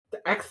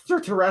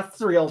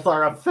extraterrestrials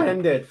are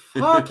offended.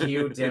 Fuck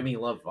you, Demi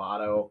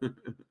Lovato.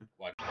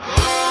 What?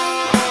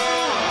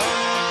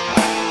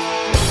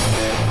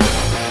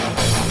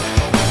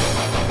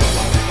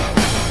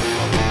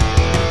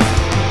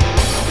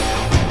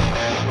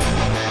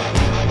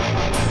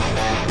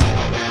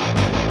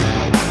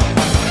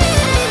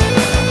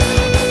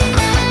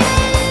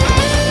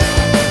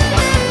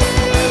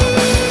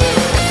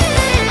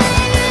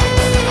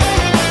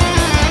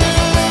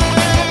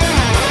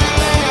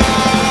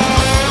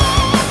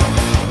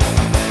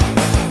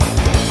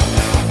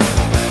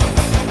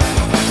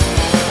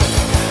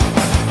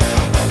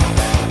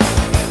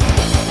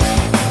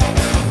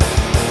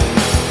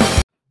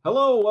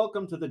 Hello,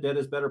 welcome to the Dead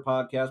is Better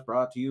podcast,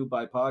 brought to you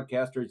by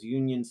Podcasters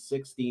Union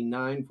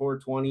 69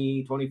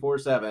 420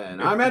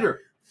 24/7. I'm Andrew.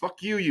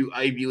 Fuck you, you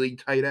Ivy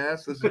League tight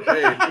ass. This is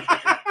Jay.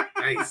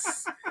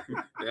 Nice.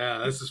 Yeah,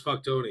 this is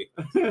Fuck Tony.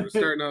 We're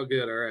starting out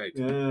good. All right.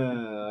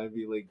 Yeah,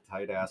 Ivy League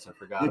tight ass. I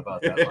forgot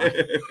about that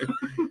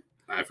one.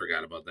 I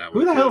forgot about that Who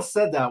one. the too. hell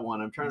said that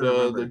one? I'm trying to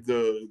remember.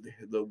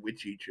 The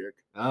witchy chick.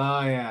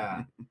 Oh,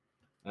 yeah.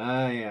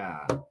 Oh,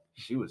 yeah.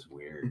 She was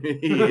weird.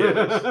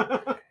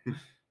 Yes.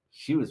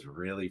 She was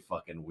really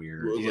fucking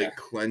weird. It was like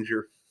cleanse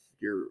your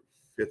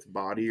fifth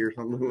body or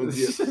something.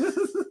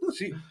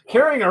 She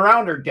Carrying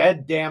around her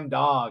dead damn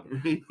dog.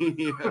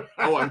 Yeah.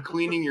 Oh, I'm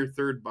cleaning your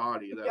third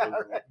body. That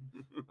was it.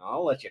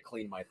 I'll let you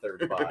clean my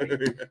third body.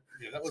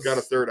 yeah, that It's got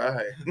a third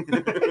eye.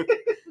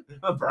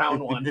 A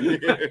brown one.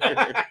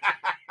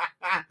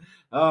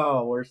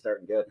 Oh, we're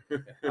starting good.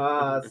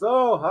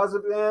 So, how's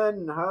it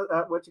been?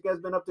 What you guys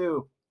been up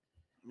to?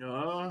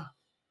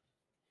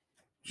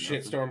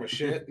 shitstorm of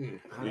shit and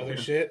other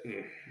shit.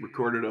 And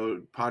Recorded a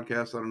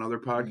podcast on another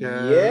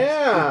podcast.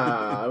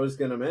 Yeah, I was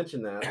going to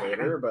mention that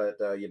later, but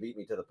you beat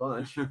me to the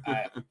punch.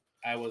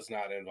 I was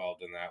not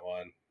involved in that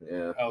one.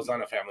 Yeah, I was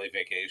on a family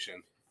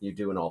vacation. you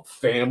doing all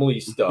family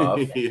stuff.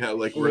 Yeah,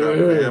 like we're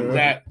not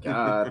family.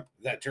 God,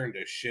 That turned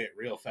to shit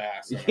real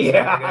fast. On a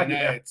Yeah, Saturday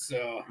yeah. night,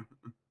 so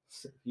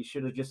you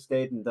should have just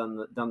stayed and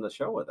done the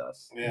show with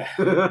us. yeah,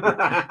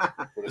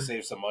 would have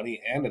saved some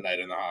money and a night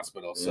in the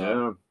hospital. So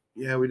Yeah.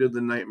 Yeah, we did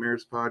the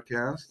Nightmares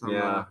podcast on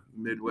Yeah.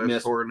 the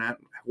Midwest Horror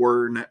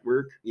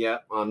Network. Yeah,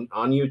 on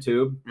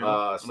YouTube.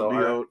 Yeah, So it'll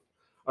be out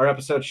our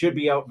episode should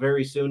be out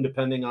very soon,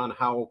 depending on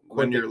how quick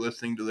when you're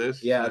listening to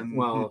this. Yeah, and-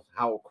 well,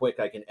 how quick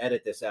I can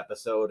edit this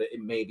episode.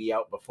 It may be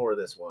out before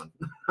this one.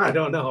 I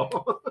don't know.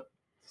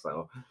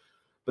 So,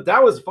 but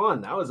that was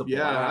fun. That was a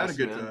Yeah, I had a blast,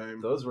 good man.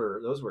 time. Those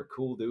were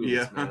cool dudes,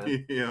 yeah,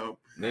 man. yeah.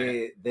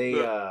 They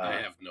I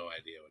have no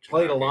idea what you're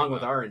played talking along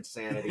with about. our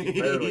insanity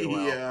fairly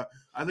well. Yeah,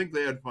 I think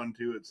they had fun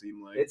too. It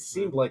seemed like It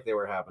seemed like they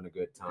were having a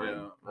good time.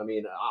 Yeah. I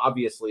mean,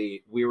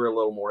 obviously, we were a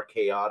little more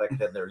chaotic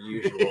than their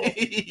usual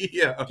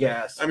yeah.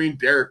 guests. I mean,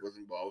 Derek was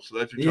involved, so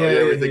that should tell you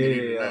everything you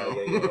need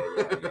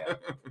to know.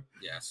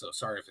 Yeah, so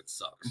sorry if it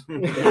sucks.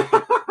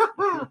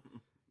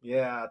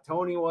 Yeah,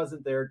 Tony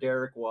wasn't there.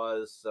 Derek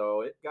was,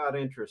 so it got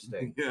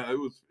interesting. Yeah, it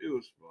was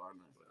fun.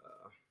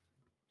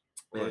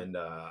 And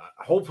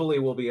hopefully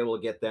we'll be able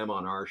to get them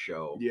on our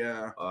show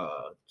Yeah,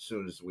 as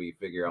soon as we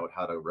figure out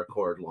how to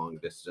record long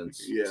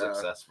distance Yeah.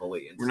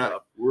 successfully and we're stuff.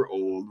 not. We're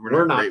old. We're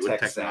We're not not great with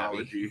tech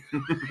savvy.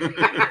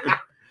 technology.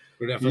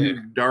 We're definitely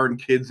You darn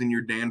kids in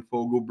your Dan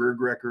Fogelberg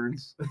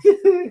records.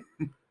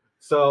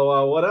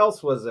 So what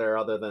else was there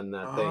other than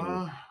that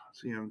thing?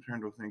 See, I'm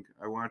trying to think.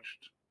 I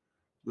watched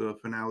the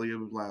finale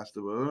of Last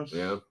of Us.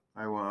 Yeah.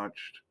 I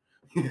watched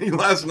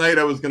last night.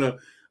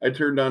 I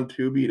turned on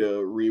Tubi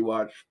to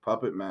rewatch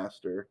Puppet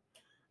Master,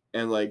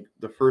 and like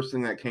the first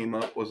thing that came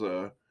up was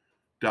a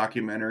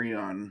documentary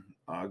on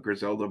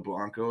Griselda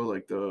Blanco,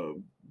 like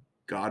the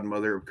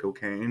godmother of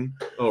cocaine.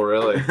 Oh,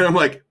 really? And I'm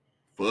like,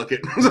 fuck it.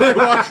 So I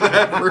watched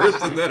that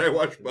first, and then I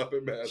watched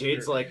Puppet Master.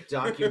 Jade's like,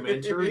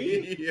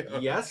 documentary? Yeah.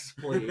 Yes,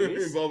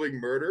 please. Involving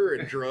murder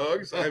and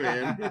drugs. I'm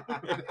in.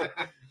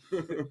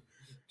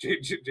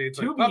 Jade's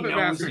like, Tubi Puppet knows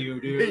Master. you,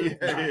 dude.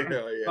 yeah.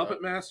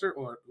 Puppet Master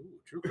or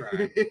true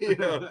crime. You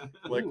know,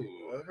 like Ooh.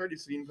 I've already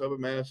seen Puppet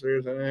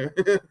Masters.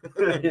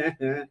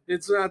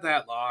 It's not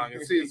that long.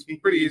 It's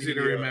pretty easy to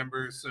Yeah.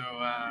 remember. So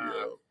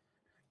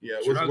Yeah,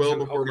 it was drugs well and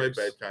before my hookers.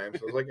 bedtime,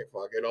 so I was like,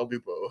 fuck it, I'll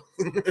do both.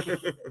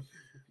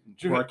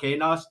 ¿Por qué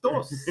nos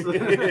dos? What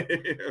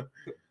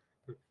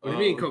do you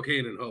mean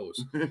cocaine and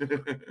hoes?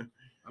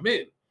 I'm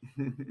in.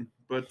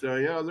 But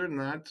yeah, other than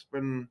that, it's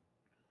been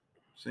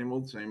same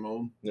old.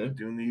 Yeah.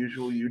 Doing the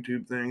usual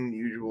YouTube thing, the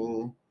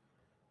usual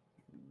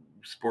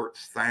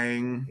sports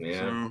thing. Yeah.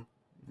 So,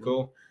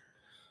 Cool.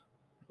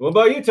 What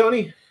about you,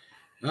 Tony?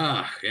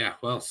 Yeah.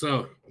 Well,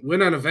 so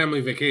went on a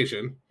family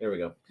vacation There we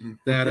go.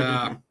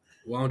 that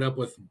wound up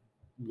with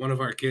one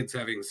of our kids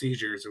having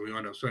seizures, and we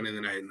wound up spending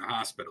the night in the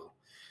hospital.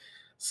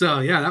 So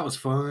yeah, that was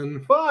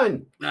fun.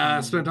 Fun.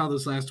 Spent all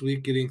this last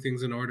week getting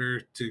things in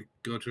order to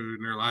go to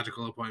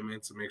neurological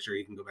appointments and make sure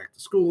he can go back to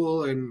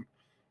school. And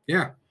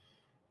yeah,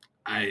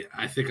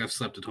 I think I've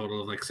slept a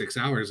total of like 6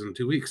 hours in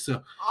 2 weeks.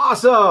 So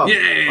Awesome.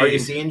 yay! Are you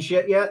seeing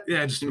shit yet?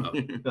 Yeah, just about.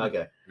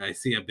 Okay. I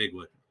see a big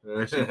one.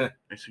 I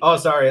see, Oh,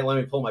 sorry. Let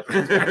me pull my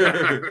pants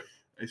back.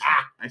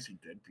 I see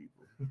dead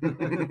people.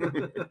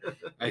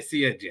 I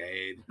see a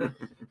Jade.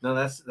 No,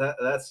 that's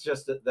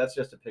just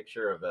a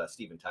picture of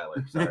Steven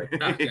Tyler. Sorry,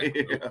 Okay.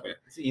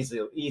 it's easy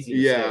to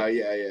Yeah,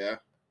 say. yeah.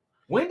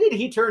 When did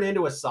he turn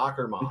into a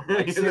soccer mom?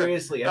 Like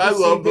seriously, have I you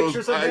seen love those.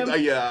 pictures of him?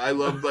 I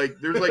love like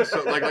there's like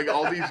so like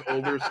all these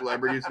older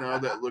celebrities now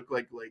that look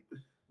like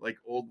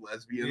old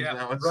lesbians Yeah,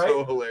 now. It's right?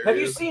 so hilarious. Have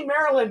you seen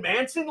Marilyn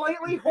Manson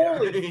lately?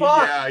 Holy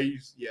fuck!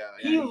 Yeah,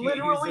 He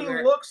literally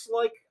looks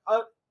like a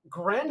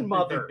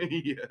grandmother.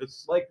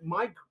 Yes. Like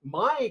my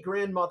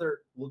grandmother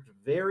looked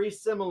very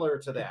similar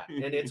to that,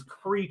 and it's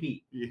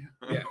creepy.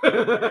 Yeah.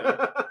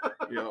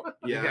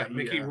 Yeah.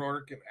 Mickey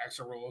Rourke and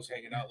Axl Rose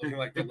hanging out looking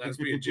like the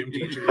lesbian gym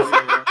teachers.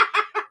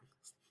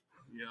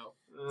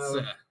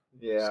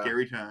 Yeah.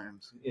 Scary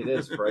times. It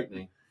is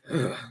frightening.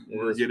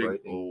 We're getting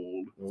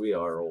old. We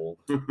are old.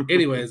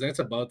 Anyways, that's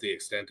about the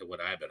extent of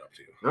what I've been up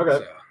to.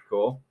 Okay.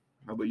 Cool.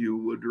 How about you,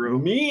 Woodrow?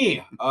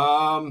 Me?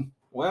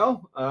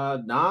 Well,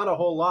 not a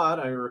whole lot.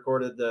 I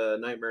recorded the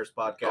Nightmares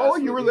podcast. Oh,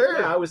 you were there?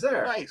 Yeah, I was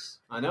there. Nice.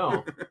 I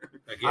know.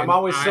 Again, I'm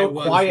always so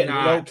quiet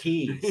and low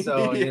key,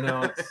 so Yeah. you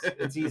know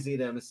it's easy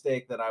to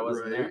mistake that I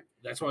wasn't there.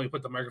 That's why we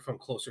put the microphone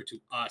closer to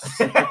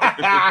us.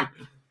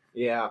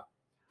 Yeah.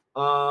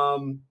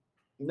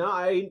 No,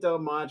 I ain't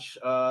done much.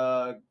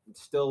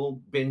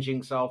 Still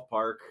binging South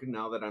Park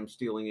now that I'm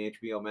stealing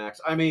HBO Max.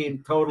 I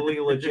mean, totally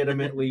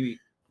legitimately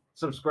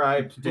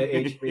subscribed to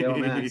HBO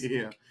Max.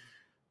 Yeah.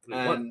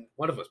 And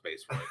one of us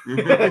pays for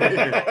it.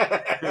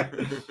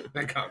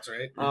 That counts,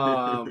 right?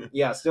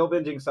 Yeah, still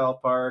binging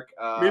South Park.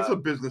 I mean, it's a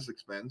business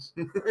expense.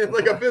 It's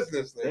like a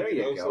business thing. There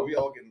you go. So we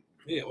all can.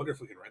 Yeah, I wonder if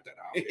we can rent that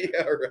out.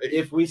 Yeah, right.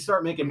 If we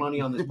start making money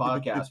on this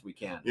podcast, we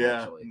can.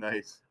 Yeah, actually.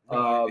 Nice.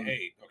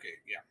 Hey, okay,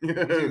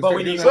 yeah. But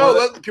we need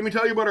can we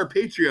tell you about our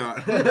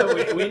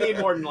Patreon? we need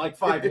more than like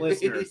 5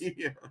 listeners.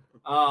 Yeah.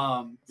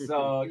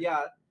 So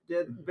yeah,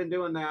 been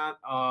doing that.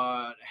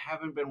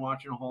 Haven't been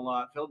watching a whole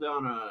lot. Fell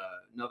down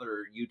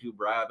another YouTube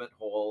rabbit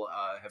hole.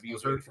 Have you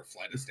heard for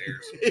Flight of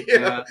Stairs?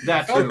 Yeah,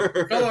 that too.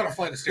 Fell down a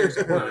flight of stairs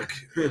at work.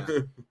 Yeah,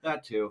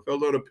 that too. Fell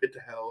down a pit to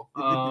hell.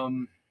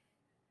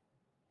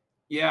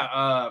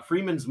 Yeah,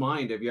 Freeman's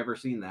Mind. Have you ever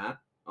seen that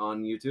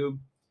on YouTube?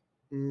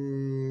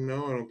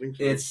 No, I don't think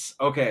so. It's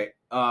okay.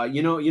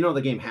 You know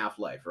the game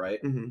Half-Life,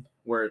 right? Mm-hmm.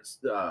 Where it's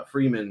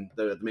Freeman,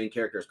 the main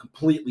character, is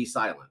completely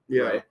silent.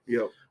 Yeah. Right?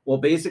 Yep. Well,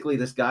 basically,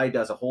 this guy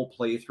does a whole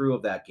playthrough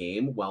of that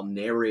game while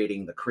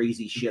narrating the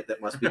crazy shit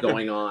that must be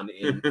going on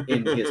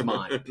in his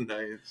mind.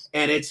 Nice.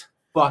 And it's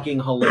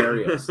fucking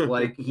hilarious.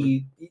 Like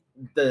the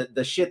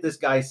shit this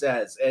guy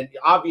says, and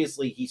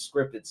obviously he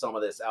scripted some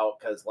of this out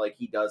because like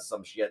he does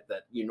some shit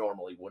that you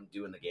normally wouldn't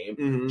do in the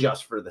game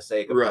just for the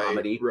sake of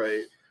comedy.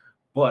 Right.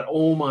 But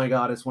oh my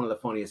god, it's one of the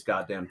funniest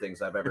goddamn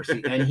things I've ever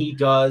seen. And he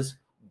does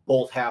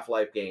both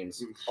Half-Life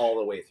games all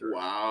the way through.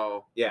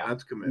 Wow. Yeah.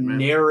 That's commitment.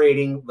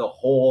 Narrating the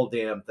whole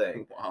damn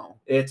thing. Wow.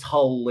 It's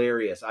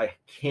hilarious. I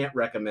can't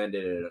recommend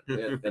it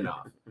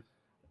enough.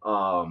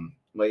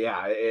 But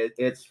yeah,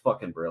 it's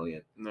fucking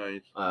brilliant.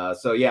 Nice.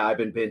 So yeah, I've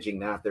been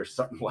binging that. There's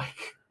something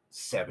like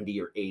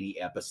 70 or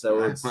 80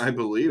 episodes. I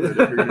believe it.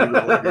 If you're doing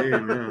the whole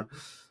game,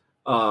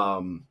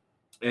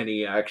 yeah. And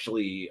he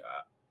actually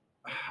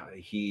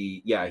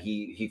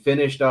he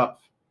finished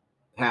up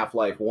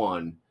Half-Life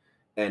 1,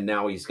 and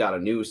now he's got a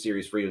new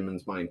series,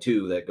 Freeman's Mind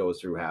 2, that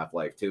goes through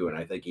Half-Life 2, and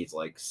I think he's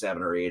like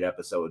 7 or 8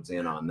 episodes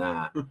in on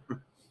that.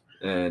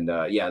 And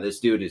yeah, this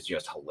dude is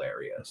just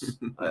hilarious.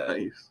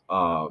 Nice.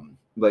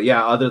 But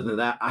yeah, other than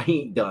that, I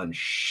ain't done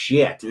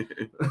shit.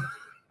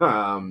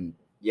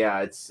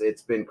 Yeah,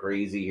 it's been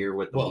crazy here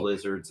with the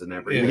blizzards and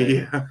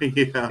everything.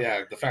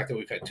 Yeah, the fact that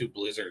we've had 2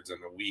 blizzards in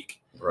a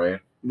week. Right.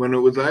 When it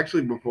was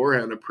actually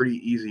beforehand a pretty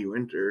easy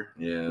winter.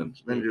 Yeah. It's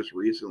been just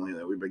recently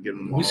that we've been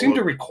getting. We seem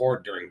to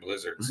record during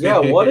blizzards. Yeah,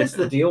 what is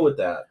the deal with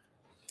that?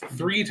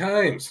 3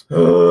 times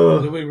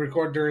that we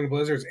record during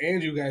blizzards,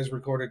 and you guys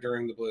recorded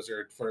during the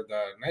blizzard for the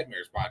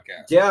Nightmares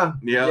podcast. Yeah,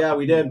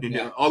 we did.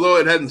 Yeah. Although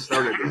it hadn't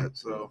started yet,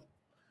 so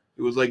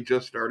it was like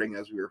just starting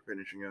as we were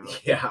finishing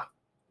it. Yeah,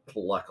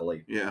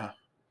 luckily. Yeah.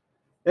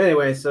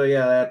 Anyway, so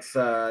yeah, that's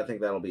I think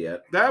that'll be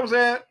it. That was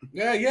it.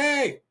 Yeah,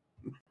 yay!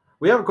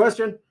 We have a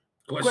question.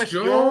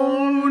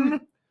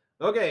 Question.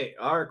 Okay,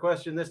 our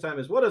question this time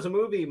is: what is a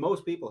movie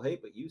most people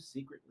hate but you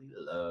secretly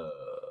love?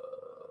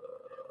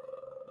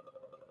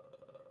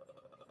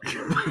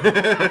 Nice.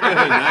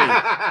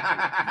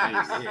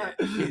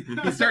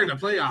 He's starting to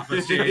play off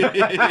us, Jay.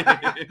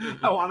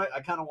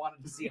 I kind of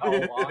wanted to see how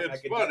long I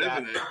It's could fun, do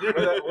that isn't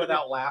it?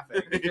 without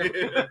laughing.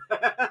 It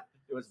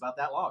was about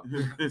that long.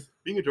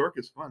 Being a dork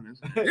is fun,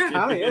 isn't it? It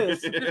kind of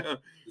is. Yeah.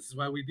 This is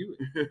why we do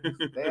it.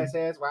 This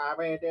is why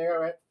we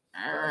do it.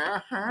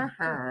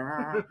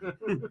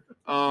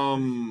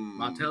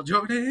 Montel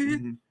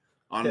Jordan.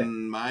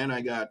 On mine,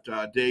 I got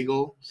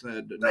Daigle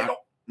said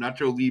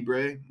Nacho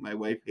Libre. My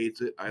wife hates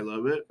it. I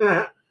love it.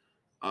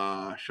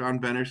 Sean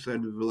Benner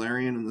said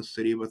Valerian and the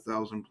City of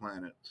 1,000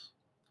 Planets.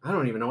 I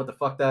don't even know what the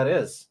fuck that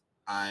is.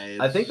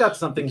 I think that's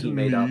something he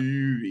made up.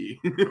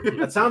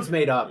 That sounds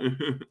made up.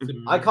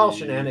 I call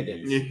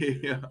shenanigans.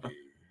 Yeah.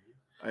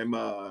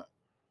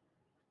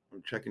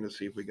 I'm checking to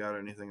see if we got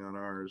anything on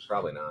ours.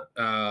 Probably not.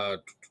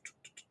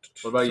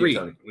 What about you,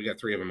 Tony? We got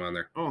 3 of them on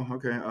there. Oh,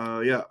 okay.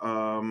 Yeah.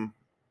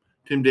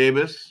 Tim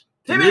Davis.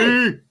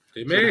 Timmy!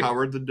 Said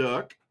Howard the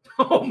Duck.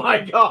 Oh my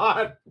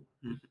God.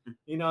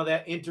 You know,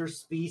 that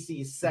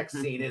interspecies sex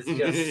scene is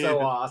just so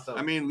awesome.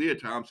 I mean, Leah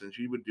Thompson,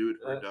 she would do it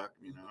for a duck,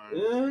 you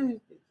know.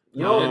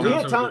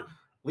 Leah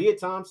Leah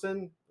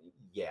Thompson,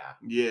 yeah.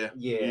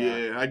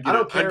 I'd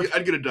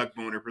get a duck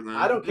boner for that.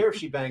 I don't care if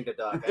she banged a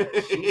duck.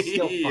 She's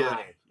still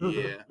fine.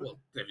 Yeah. Well,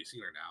 have you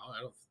seen her now?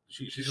 I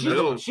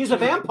don't. She's a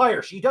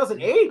vampire. She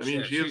doesn't age. I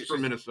mean, she is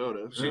from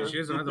Minnesota. So. She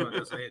is another one that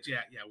doesn't age.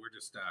 Yeah. We're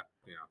just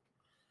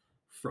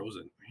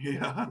frozen.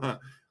 Yeah.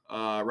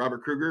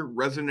 Robert Kruger,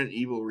 Resident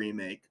Evil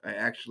remake. I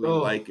actually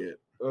like it.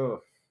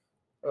 Oh.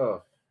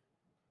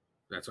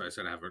 That's why I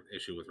said I have an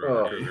issue with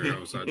Robert Kruger all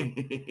of a sudden.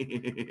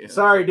 Yeah.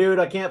 Sorry, dude.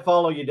 I can't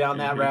follow you down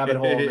that rabbit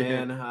hole,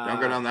 man.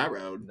 Don't go down that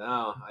road.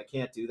 No, I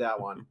can't do that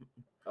one.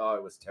 Oh,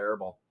 it was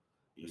terrible.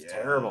 It was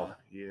terrible.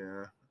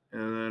 Yeah.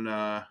 And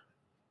then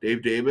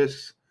Dave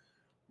Davis.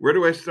 Where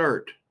do I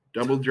start?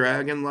 Double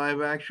Dragon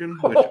live action,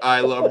 which I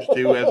loved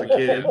too as a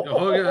kid.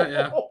 Oh,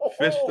 yeah.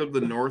 Fist of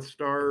the North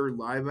Star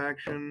live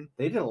action.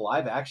 They did a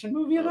live action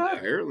movie of that?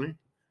 Apparently.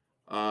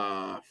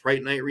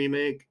 Fright Night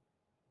remake.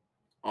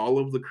 All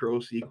of the Crow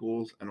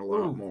sequels and a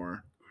lot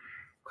more.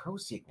 Crow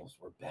sequels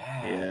were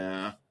bad.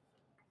 Yeah.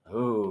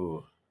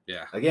 Ooh.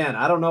 Yeah. Again,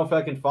 I don't know if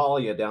I can follow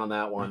you down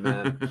that one,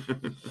 man.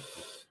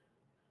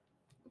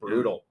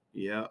 Brutal.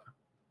 Yeah.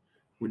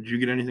 Would you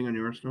get anything on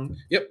your Stone?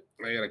 Yep.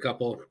 I got a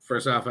couple.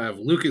 First off, I have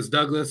Lucas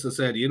Douglas that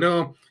said,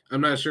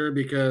 I'm not sure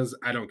because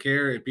I don't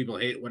care if people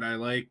hate what I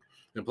like.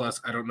 And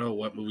plus, I don't know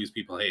what movies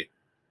people hate.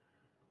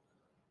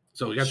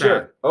 So we got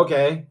that.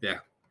 Okay. Yeah.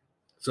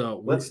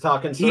 So let's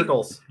talk in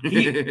circles.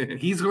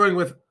 He's going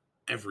with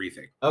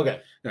everything.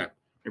 Okay. Yeah.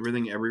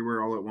 Everything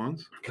everywhere all at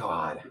once?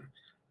 God.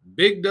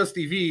 Big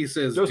Dusty V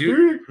says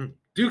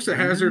Dukes of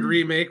Hazzard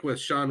remake with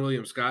Sean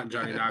William Scott and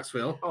Johnny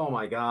Knoxville. Oh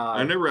my God.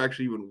 I never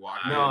actually even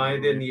watched No, I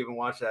didn't even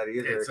watch that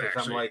either. It's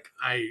actually, I'm like,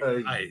 I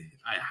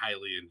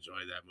highly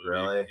enjoy that movie.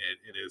 Really?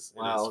 It is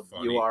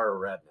funny. You are a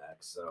redneck,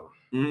 so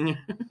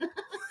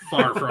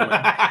far from it.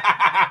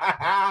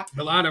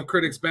 A lot of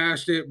critics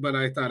bashed it, but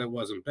I thought it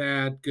wasn't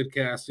bad. Good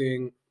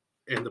casting,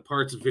 and the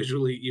parts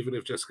visually, even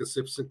if Jessica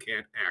Simpson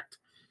can't act.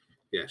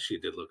 Yeah, she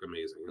did look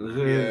amazing.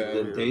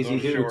 The Daisy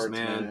Dukes, shorts,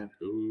 man.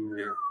 Ooh,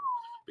 yeah.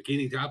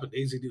 Bikini Top and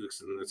Daisy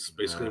Dukes, and that's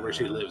basically where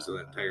she lives in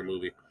that entire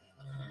movie.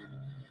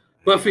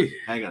 Buffy.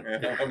 Hang on.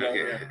 Okay,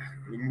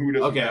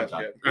 I'm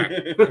done.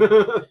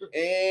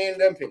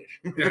 And I'm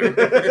finished.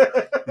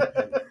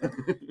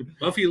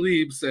 Buffy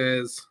Lieb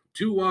says,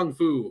 To Wong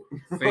Fu.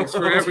 Thanks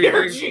for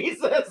everything.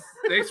 Jesus.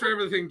 Thanks for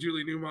everything,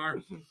 Julie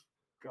Newmar.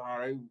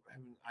 God,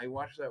 I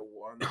watched that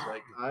once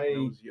when I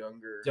was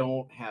younger.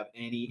 Don't have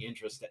any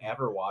interest to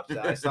ever watch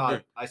that.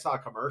 I saw a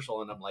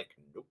commercial and I'm like,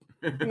 nope.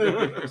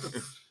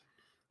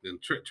 Then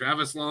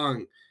Travis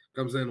Long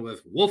comes in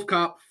with Wolf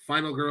Cop,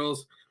 Final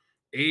Girls,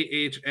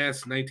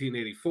 AHS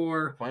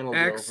 1984, Final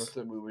X, Girls, that's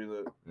a movie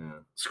that... Yeah.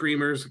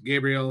 Screamers,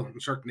 Gabriel, and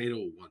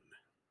Sharknado 1.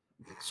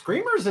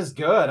 Screamers is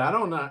good. I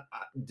don't know.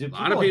 Do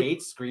people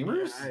hate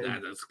Screamers?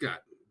 That's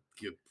got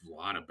a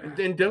lot of bad.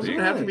 And doesn't it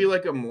have to be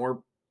like a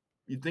more...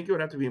 You'd think it would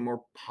have to be a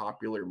more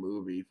popular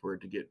movie for it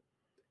to get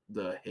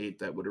the hate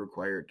that would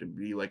require it to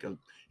be like a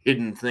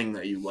hidden thing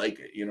that you like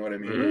it. You know what I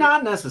mean?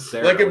 Not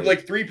necessarily. Like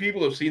if 3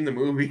 people have seen the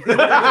movie, you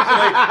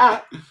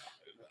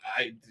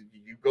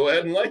go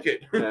ahead and like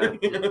it. Yeah.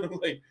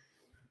 Like,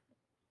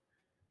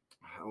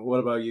 what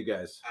about you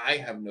guys? I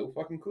have no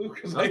fucking clue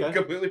because I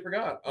completely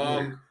forgot.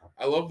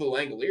 I love the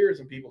Langoliers,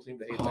 and people seem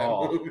to hate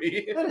that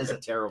movie. That is a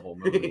terrible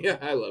movie. Yeah,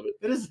 I love it.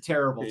 It is a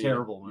terrible,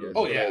 terrible movie.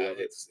 Oh yeah,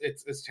 it's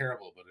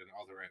terrible, but in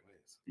all the right ways.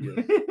 Yeah,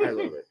 I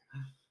love it.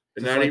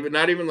 And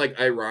not even like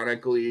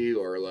ironically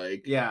or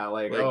like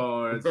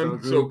it's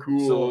so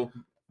cool. So,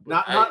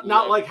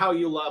 not like how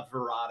you love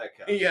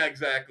Veronica. Yeah,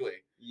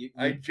 exactly.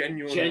 I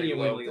genuinely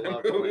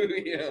love that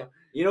movie. Yeah.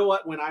 You know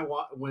what? When I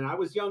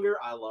was younger,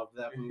 I loved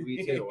that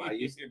movie too.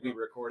 We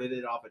recorded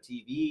it off a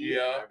TV.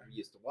 Yeah. I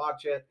used to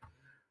watch it.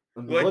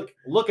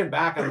 Looking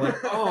back, I'm like,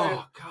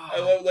 oh God. I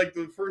love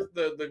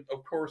the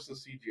of course the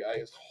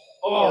CGI is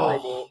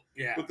horrible.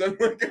 Yeah. But then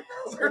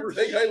another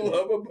thing I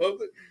love about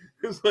it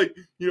is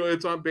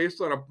it's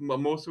based on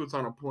most of it's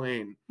on a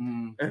plane.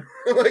 Mm. And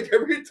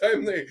every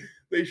time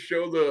they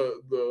show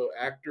the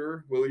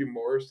actor William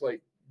Morris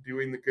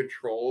doing the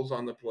controls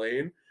on the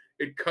plane,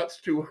 it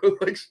cuts to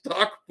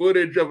stock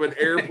footage of an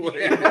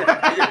airplane.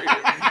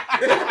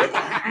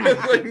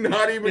 It's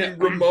not even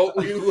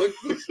remotely look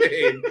the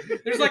same.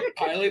 There's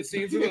pilot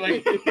scenes and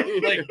like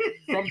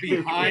from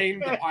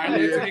behind the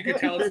pilots, and you can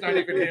tell it's not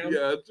even him.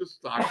 Yeah, it's just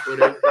stock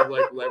footage of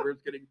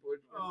levers getting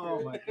pushed.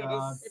 Oh my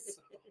God.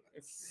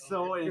 It's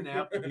so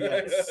inept.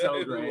 Yeah, it's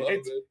so great.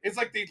 It's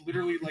like they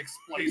literally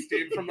spliced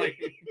in from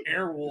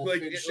Airwolf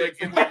and shit.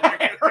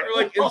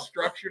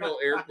 Instructional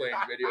airplane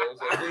videos.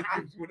 I think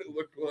is what it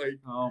looked like.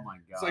 Oh my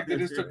God. It's like they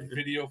just took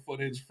video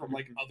footage from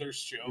other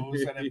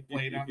shows that have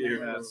played on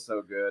there. That's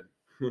so good.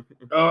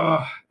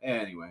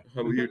 Anyway.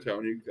 How about you,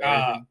 Tony?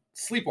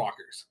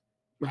 Sleepwalkers.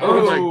 Oh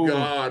Oh, my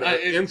god.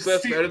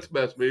 Incest at its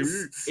best, baby.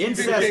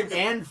 Incest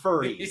and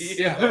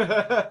furries.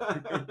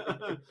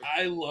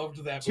 I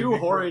loved that Two movie.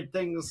 horrid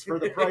things for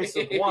the price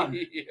of one.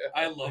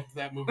 I loved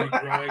that movie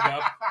growing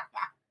up.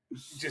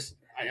 Just,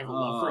 I have a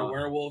love for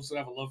werewolves and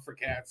I have a love for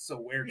cats, so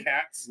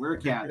werecats.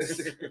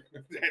 Werecats.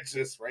 That's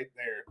just right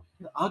there.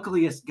 The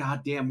ugliest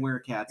goddamn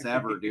werecats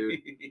ever, dude.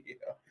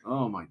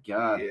 Oh my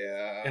god.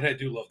 Yeah. And I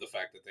do love the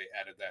fact that they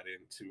added that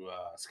into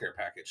Scare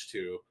Package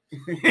 2.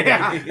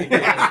 Yeah.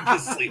 The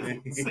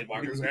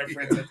sleepwalkers are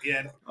friends at the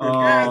end.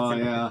 Oh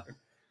yeah.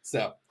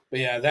 So, but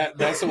yeah,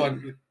 that's the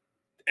one.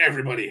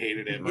 Everybody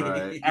hated it.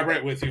 Right. I'm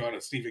right with you on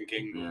a Stephen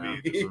King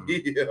movie.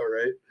 Yeah,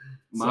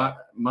 right.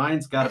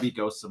 Mine's got to be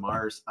Ghosts of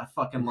Mars. I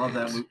fucking love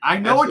that movie. I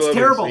know I it's still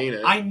haven't terrible. seen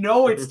it. I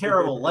know it's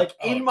terrible. Like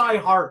Oh, in my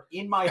heart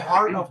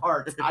of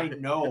hearts, I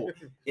know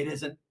it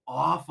is an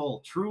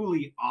awful,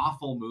 truly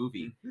awful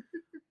movie.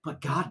 But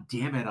god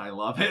damn it, I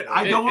love it.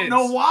 I don't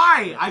know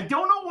why. I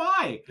don't know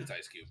why. It's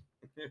Ice Cube.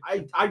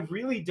 I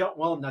really don't.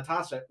 Well,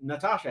 Natasha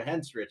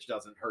Henstridge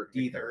doesn't hurt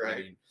either. Right. I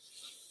mean,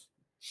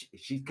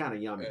 she's kind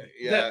of yummy.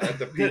 Yeah, at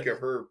the peak of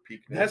her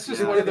peak. That's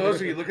just one of those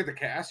where you look at the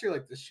cast, you're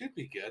like, this should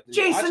be good. And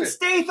you Jason watch it,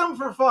 Statham,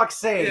 for fuck's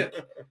sake.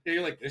 yeah,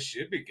 you're like, this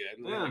should be good.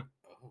 And then you're like,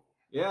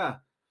 Yeah.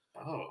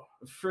 oh.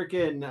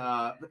 Freaking,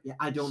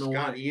 I don't know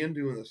Scott why. Ian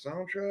doing the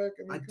soundtrack.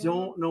 I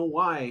don't know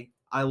why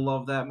I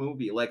love that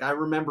movie. Like, I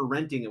remember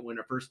renting it when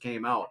it first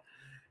came out.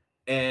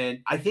 And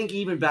I think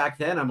even back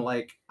then, I'm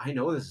like, I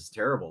know this is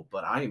terrible,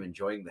 but I am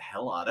enjoying the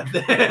hell out of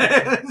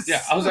this.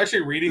 Yeah, I was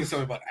actually reading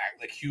something about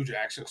like huge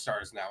action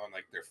stars now in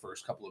like their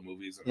first couple of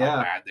movies and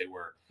how bad they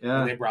were.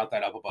 Yeah. And they brought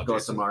that up about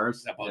Ghosts of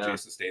Mars.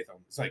 Jason Statham.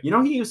 It's like, You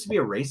know, he used to be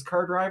a race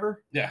car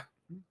driver. yeah.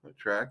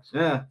 Tracks.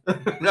 Yeah.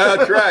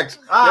 No, tracks.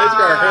 Race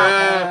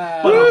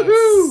car.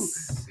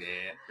 Woohoo!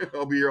 Yeah.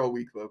 I'll be here all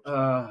week, folks.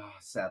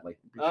 Sadly.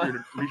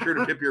 Be sure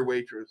to tip your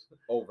waitress.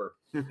 Over.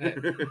 Yeah,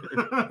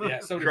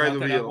 somebody Try brought the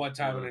that up wheel. one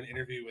time in an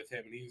interview with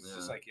him, and he was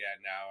just like, yeah,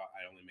 now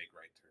I only make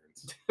right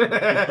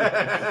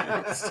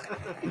turns.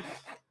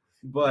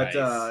 But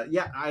Nice.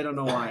 yeah, I don't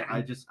know why.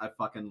 I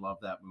fucking love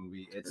that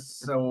movie. It's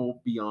so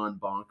beyond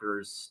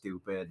bonkers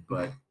stupid,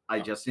 but I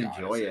just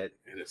enjoy it.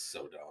 It is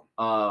so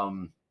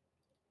dumb.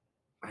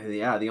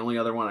 Yeah, the only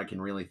other one I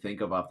can really think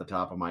of off the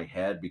top of my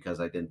head, because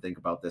I didn't think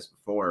about this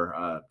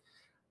before,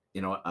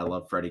 you know what? I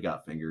love Freddy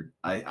Got Fingered.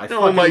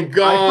 Oh my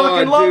god! I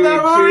fucking love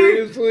that movie.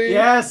 Seriously?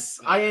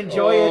 Yes, I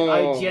enjoy it. I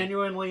Oh.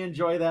 genuinely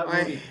enjoy that I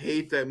movie.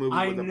 hate that movie.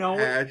 I with a know it.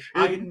 passion.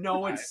 I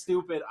know it's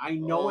stupid. I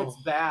know it's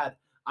Oh. bad.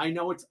 I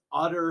know it's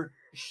utter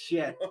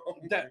shit.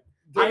 That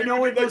I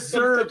know it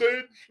deserved.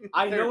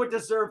 I There- know it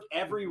deserved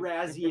every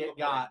Razzie it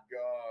got,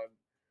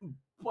 God.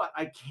 but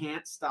I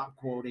can't stop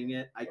quoting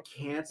it. I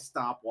can't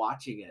stop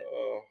watching it.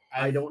 Oh.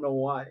 I don't know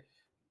why.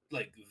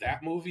 like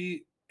that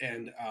movie,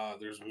 and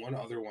there's one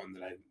other one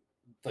that I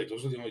like.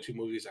 Those are the only two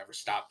movies I ever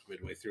stopped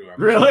midway through.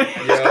 Really?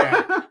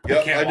 Yeah.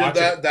 Yep, can't I did watch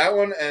that. That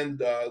one, and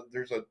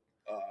there's a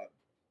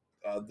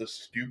The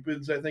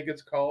Stupids, I think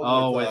it's called.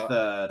 Oh,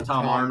 with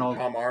Tom Arnold.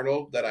 Tom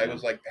Arnold. That I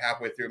was like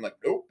halfway through. I'm like,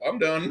 nope, I'm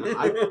done.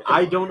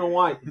 I don't know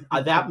why.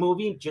 That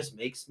movie just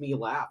makes me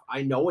laugh.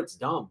 I know it's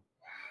dumb.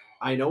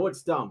 I know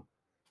it's dumb.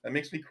 That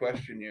makes me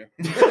question you.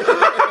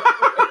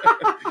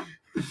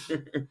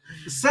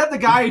 Said the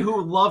guy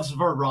who loves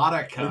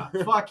Veronica.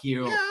 Fuck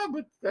you. Yeah,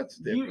 but that's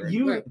different.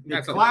 You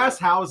That's a glass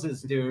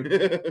houses, dude.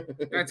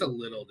 That's a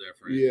little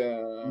different.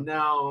 Yeah.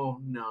 No.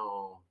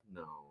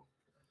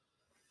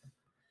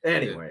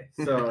 Anyway,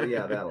 so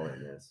yeah, that'll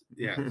end this.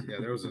 Yeah.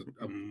 There was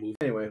a movie.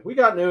 Anyway, we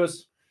got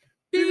news.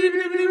 You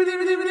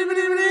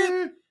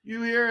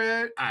hear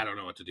it I don't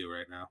know what to do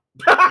right now.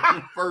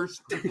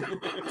 first.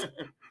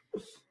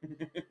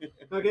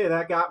 Okay,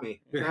 that got me.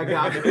 That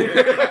got me.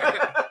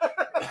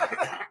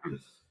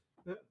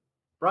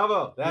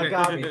 Bravo, that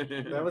got me.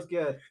 That was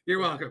good. You're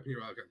welcome.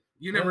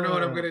 You never know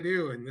what I'm gonna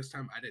do, and this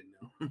time I didn't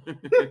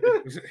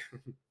know.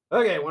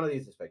 Okay, one of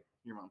these is fake.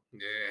 Your mom.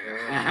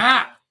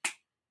 Yeah.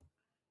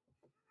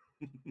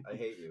 I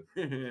hate you.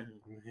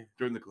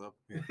 Join the club.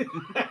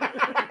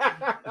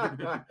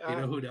 You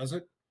know who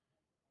doesn't?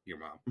 Your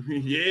mom.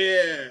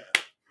 Yeah.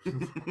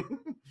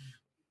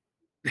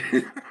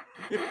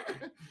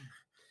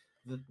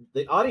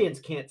 The audience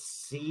can't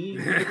see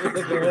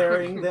the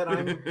glaring that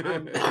I'm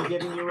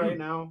giving you right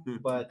now,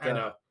 but I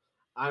know.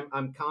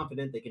 I'm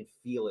confident they can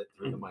feel it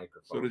through the So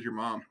microphone. does your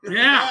mom.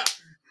 Yeah.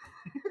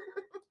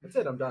 That's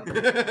it. I'm done.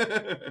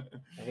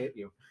 I hate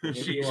you. I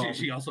hate you all.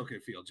 She also can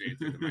feel Jade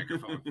through the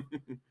microphone.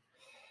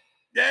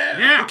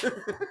 Yeah.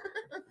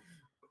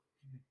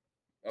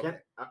 Okay.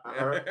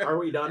 Are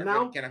we done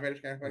now? Can I finish?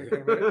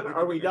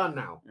 Are we done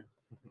now?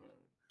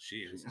 She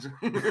is.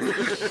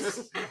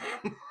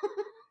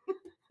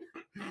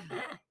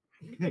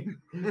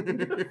 I'm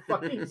gonna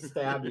fucking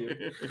stab you.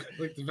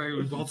 Like the fact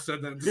we both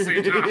said that at the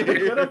same time. I'm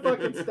gonna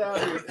fucking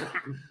stab you.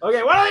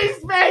 Okay, what are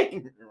these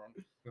fake?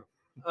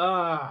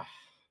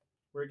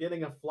 We're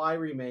getting a Fly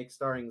remake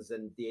starring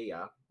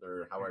Zendaya,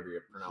 or however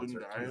you pronounce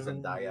her.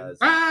 Zendaya?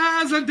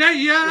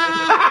 Zendaya!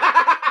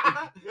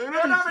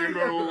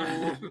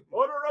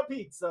 Order a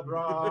pizza,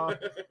 bro.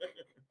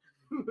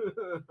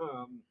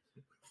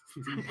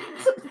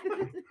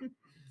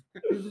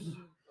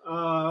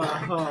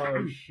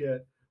 Oh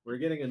shit. We're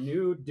getting a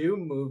new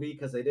Doom movie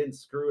because they didn't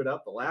screw it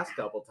up the last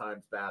couple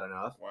times bad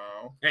enough.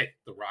 Wow. Hey,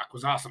 The Rock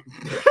was awesome.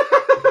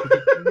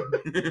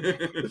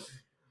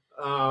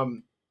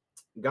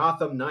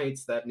 Gotham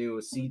Knights, that new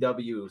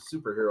CW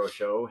superhero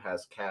show,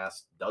 has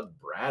cast Doug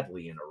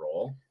Bradley in a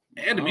role.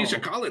 And Misha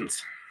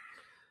Collins.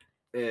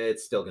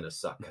 It's still gonna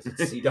suck because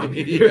it's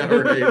CW. Yeah,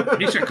 right.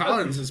 Misha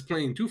Collins is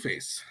playing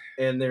Two-Face.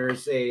 And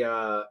there's a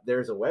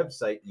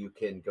website you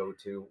can go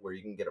to where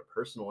you can get a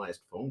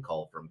personalized phone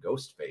call from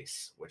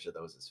Ghostface. Which of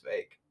those is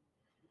fake?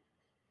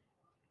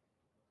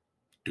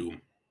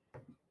 Doom.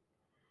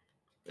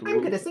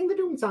 I'm gonna sing the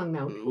Doom song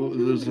now. The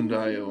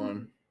Zendaya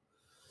one.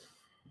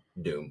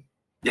 Doom.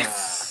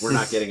 Yes. We're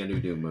not getting a new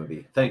Doom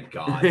movie. Thank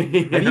God. Yeah,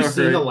 Have you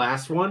seen right. the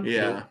last one?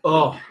 Yeah.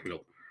 Oh,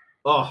 Nope.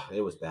 oh,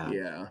 it was bad.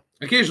 Yeah.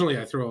 Occasionally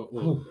I throw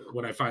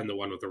when I find the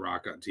one with The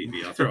Rock on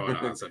TV, I'll throw it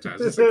on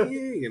sometimes. It's like,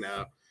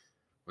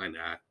 why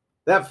not?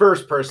 That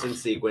first person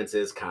sequence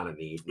is kind of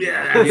neat.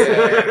 Yeah.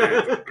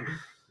 Yeah.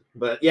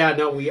 But yeah,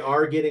 no, we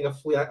are getting a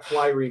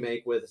Fly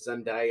remake with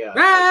Zendaya.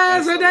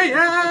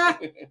 Zendaya!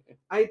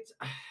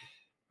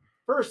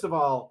 First of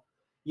all,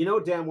 you know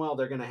damn well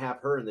they're going to have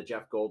her in the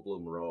Jeff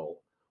Goldblum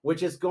role,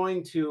 which is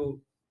going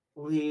to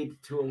lead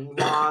to a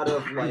lot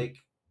of like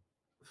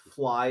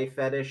fly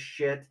fetish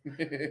shit.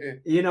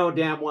 You know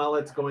damn well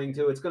it's going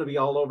to be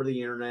all over the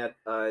internet.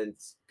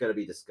 It's going to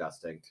be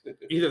disgusting.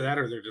 Either that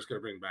or they're just going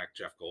to bring back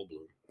Jeff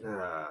Goldblum.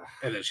 Uh,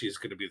 And then she's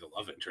going to be the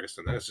love interest,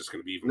 and then it's just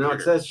going to be even no,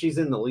 weirder. it says she's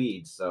in the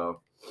lead,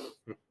 so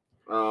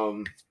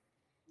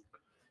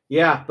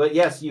yeah, but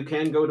yes, you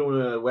can go to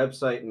a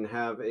website and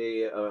have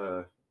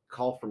a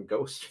call from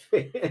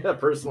Ghostface, a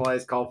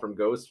personalized call from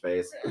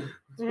Ghostface.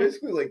 It's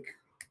basically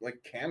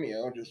like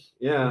Cameo, just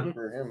Yeah,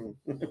 for him.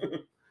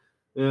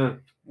 yeah.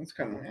 That's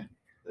kind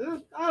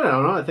of. I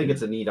don't know. I think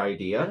it's a neat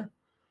idea.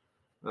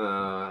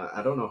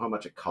 I don't know how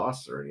much it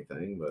costs or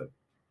anything, but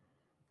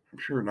I'm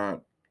sure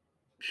not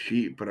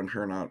cheap, but I'm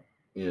sure not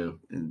yeah,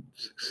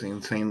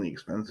 insanely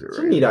expensive. it's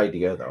right? a neat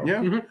idea though.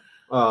 Yeah.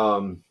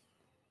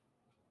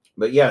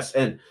 But yes,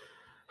 and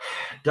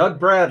Doug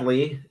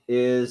Bradley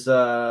is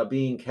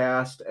being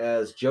cast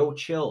as Joe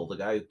Chill, the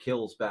guy who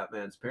kills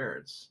Batman's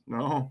parents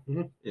No.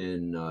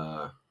 in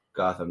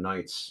Gotham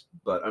Knights.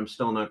 But I'm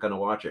still not going to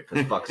watch it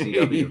because fuck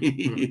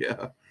CW.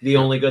 Yeah. The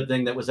only good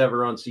thing that was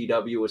ever on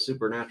CW was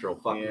Supernatural.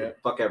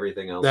 Fuck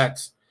everything else.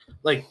 That's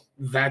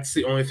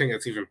the only thing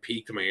that's even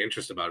piqued my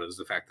interest about it is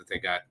the fact that they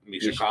got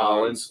Misha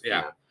Collins.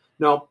 Yeah.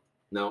 No.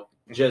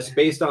 Just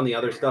based on the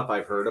other stuff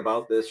I've heard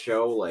about this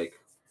show, like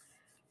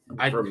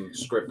from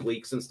script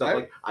leaks and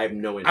stuff, I have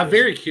no interest. I'm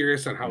very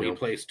curious on how he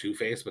plays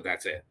Two-Face, but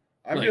that's it.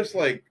 I'm just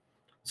like.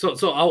 So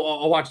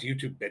I'll watch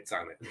YouTube bits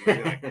on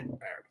it.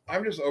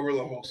 I'm just over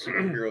the whole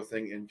superhero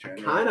thing in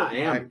general. Kinda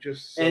am. I'm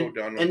just so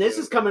done with and this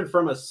it. is coming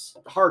from a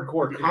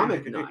hardcore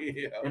comic nut,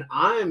 Yeah. and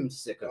I'm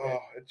sick of it. Oh,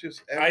 it's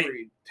just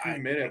every 2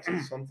 minutes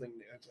is something.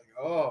 It's like,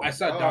 oh, I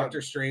saw God.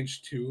 Doctor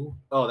Strange 2,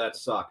 Oh, that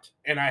sucked.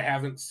 and I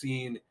haven't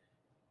seen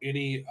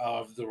any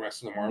of the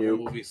rest of the Marvel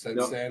movies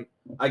since then.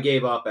 I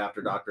gave up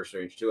after Doctor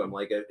Strange 2. I'm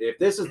like, if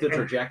this is the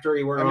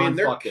trajectory we're on,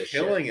 they're fuck this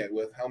shit. killing it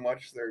with how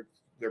much they're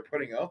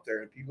putting out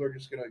there, and people are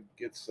just gonna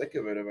get sick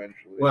of it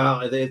eventually.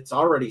 Well, it's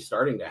already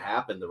starting to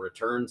happen. The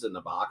returns in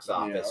the box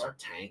office are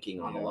tanking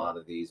on a lot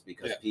of these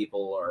because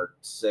people are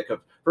sick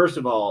of. First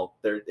of all,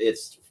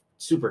 it's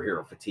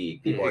superhero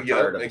fatigue. People are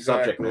tired of the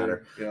subject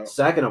matter. Yeah.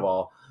 Second of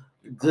all,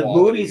 the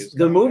movies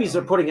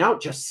they're putting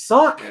out just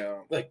suck. Yeah.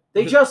 Like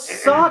they just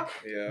suck.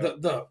 Yeah.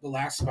 The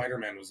last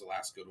Spider-Man was the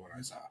last good one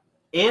I saw.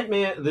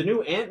 Ant-Man, the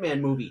new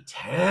Ant-Man movie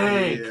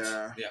tanked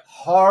Yeah.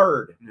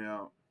 hard.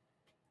 Yeah.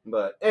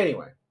 But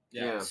anyway.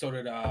 Yeah. So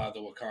did the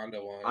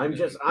Wakanda one. I'm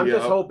just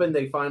hoping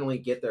they finally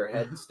get their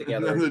heads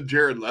together. The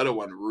Jared Leto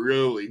one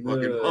really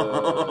fucking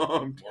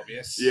pumped.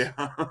 Morbius. Yeah.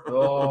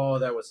 Oh,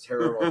 that was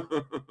terrible.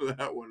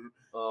 That one.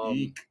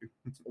 Eek.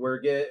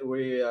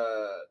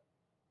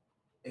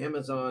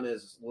 Amazon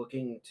is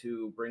looking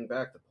to bring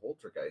back the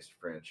Poltergeist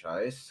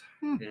franchise.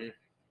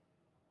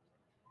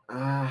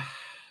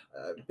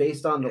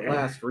 Based on the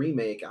last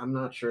remake, I'm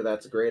not sure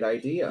that's a great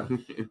idea.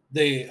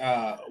 They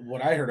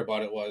what I heard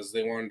about it was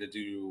they wanted to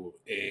do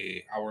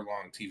a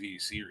hour-long TV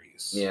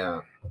series.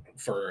 Yeah.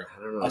 For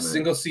a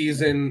single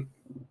season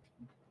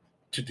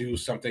to do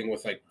something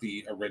with like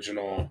the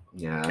original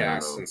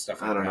cast and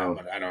stuff like that.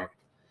 But I don't.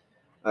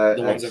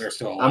 The ones that are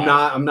still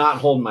alive. I'm not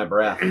holding my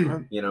breath.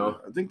 You know.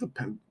 I think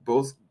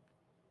both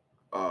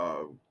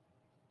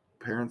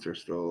parents are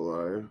still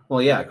alive.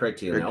 Well, yeah, Craig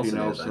T. Nelson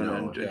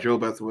and Joe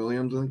Beth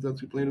Williams. I think that's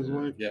who played his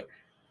wife. Yep.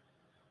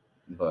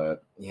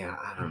 But yeah,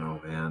 I don't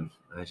know, man.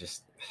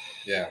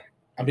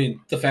 I mean,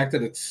 the fact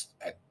that it's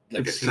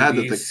sad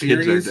that the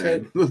kids are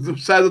dead.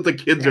 It's sad that the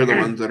kids are the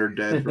ones that are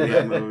dead from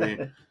that movie.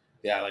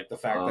 Yeah, like the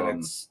fact that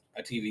it's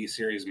a TV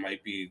series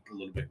might be a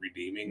little bit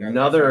redeeming. on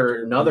that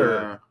Another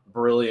factor.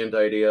 brilliant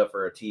idea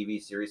for a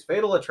TV series.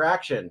 Fatal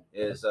Attraction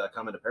is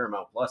coming to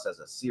Paramount Plus as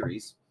a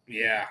series.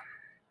 Yeah,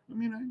 I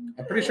mean,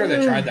 I'm pretty sure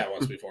they tried that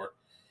once before.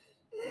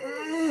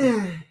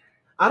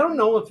 I don't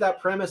know if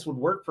that premise would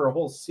work for a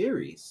whole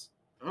series.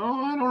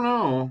 Oh, I don't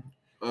know.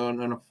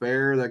 An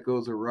affair that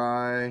goes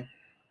awry.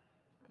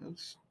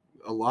 That's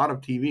a lot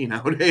of TV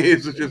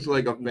nowadays. It's just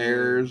like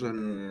affairs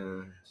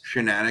and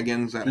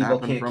shenanigans that People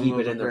happen can't from keep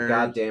those it in their affairs.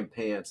 goddamn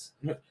pants.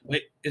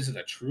 Wait, is it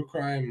a true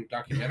crime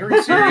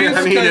documentary series?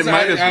 I mean, it 'Cause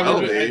might as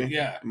well would- be.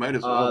 yeah, It might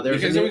as well.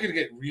 there's because a then new- we could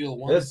get real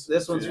ones.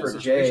 This one's real for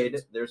Jade.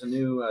 situations. There's a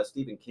new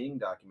Stephen King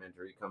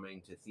documentary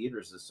coming to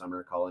theaters this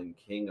summer called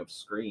King of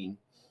Screen.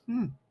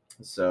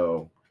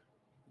 So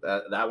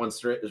that one's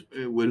straight.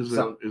 What is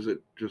it? Is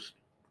it just?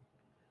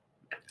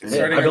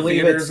 Starting I in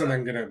believe theaters it's and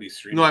then gonna be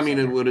streamed. No, I mean,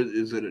 somewhere.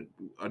 is it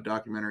a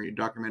documentary?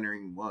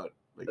 Documenting what?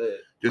 Like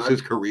just I-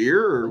 his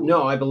career? Or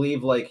No, I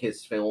believe like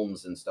his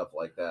films and stuff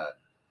like that.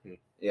 Hmm.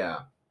 Yeah.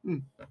 Hmm.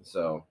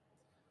 So,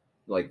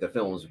 like the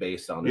films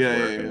based on his Yeah,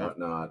 work yeah, and yeah.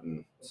 whatnot,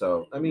 and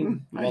so I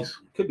mean, Nice.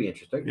 could be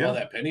interesting. Well,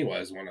 that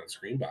Pennywise one on the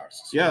screen box.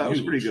 is Yeah, that was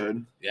huge. pretty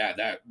good. Yeah,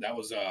 that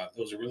was a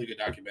really good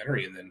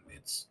documentary, and then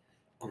it's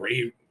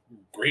great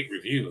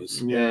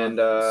reviews. Yeah. And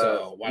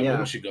So why yeah.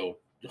 wouldn't you go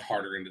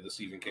harder into the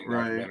Stephen King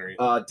Right. documentary?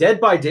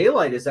 Dead by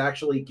Daylight is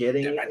actually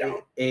getting Dead by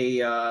Daylight.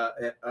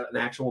 an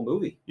actual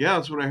movie. Yeah,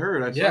 that's what I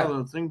heard. I Yeah. saw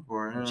the thing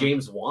for it. Yeah.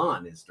 James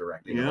Wan is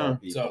directing. Yeah. Of all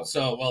people.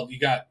 So well, you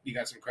got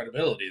some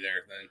credibility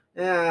there. Then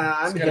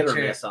Yeah, It's I'm got a hit or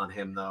chance. miss on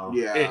him though.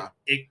 Yeah.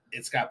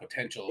 it's got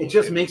potential. It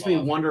just if makes me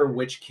involved. wonder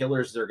which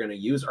killers they're going to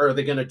use. Are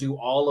they going to do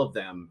all of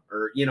them,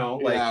 or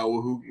like? Yeah,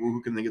 well,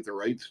 who can they get the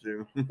rights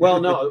to?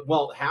 Well, no.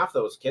 Well, half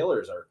those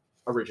killers are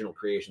original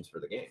creations for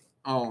the game.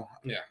 Oh.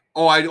 Yeah.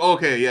 Oh,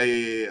 okay.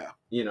 Yeah.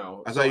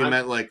 So I thought you I'm-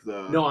 meant like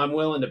the. No, I'm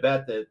willing to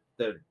bet that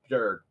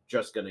they're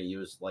just going to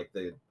use like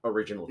the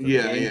original to the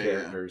Yeah, game yeah, yeah.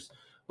 characters.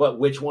 But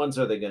which ones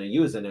are they going to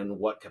use, and in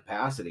what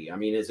capacity? I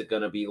mean, is it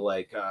going to be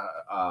like a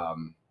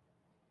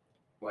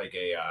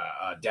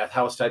Death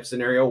House type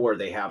scenario where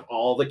they have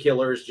all the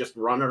killers just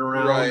running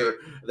around, Right. or are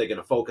they going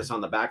to focus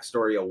on the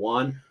backstory of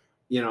one?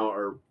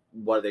 Or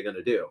what are they going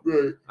to do?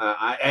 Right.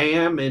 I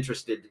am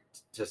interested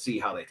to see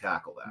how they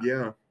tackle that.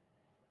 Yeah.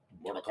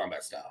 Mortal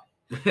Kombat style.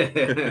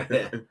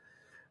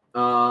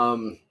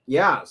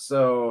 Yeah,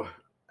 so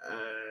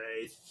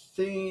I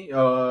think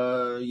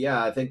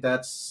I think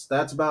that's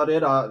about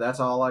it. That's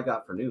all I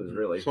got for news,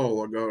 really. That's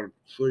all I got to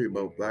say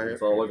about that.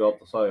 That's all I got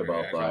to say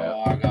about That's that.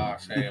 all I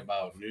gotta say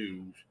about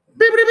news.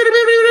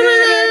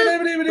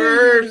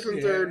 First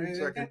and third and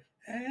second.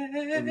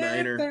 And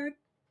niner.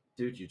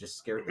 Dude, you just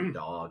scared the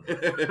dog.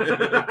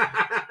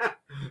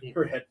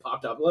 Her head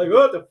popped up like,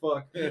 what the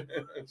fuck?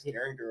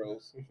 Scaring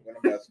girls. When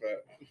I'm best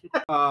at.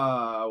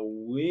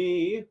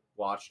 We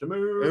watched a A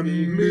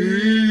movie.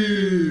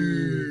 movie.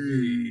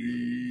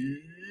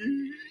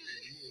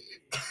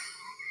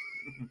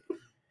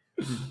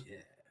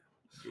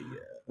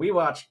 We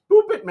watched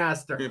Poop It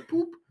Master.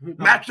 Poop.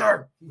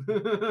 Master.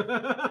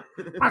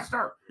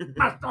 Master.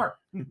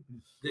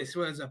 This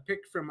was a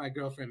pic from my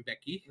girlfriend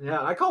Becky.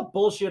 Yeah, I call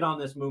bullshit on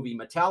this movie.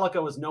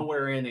 Metallica was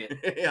nowhere in it.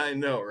 Yeah, I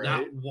know, right?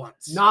 Not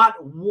once. Not Not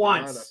a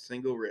once.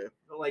 single riff.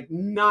 Like,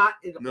 not.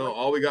 No,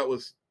 all we got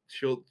was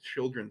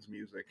children's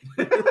music.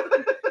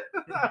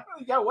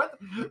 Yeah, what?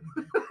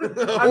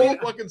 The I whole mean,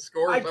 fucking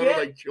score I sounded get-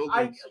 like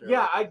children's show.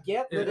 Yeah, I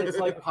get that it's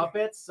like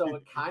puppets, so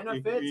it kind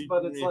of fits,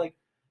 but it's Yeah. like,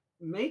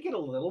 make it a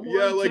little more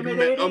Yeah, like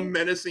intimidating. a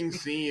menacing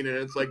scene, and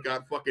it's like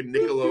got fucking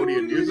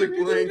Nickelodeon music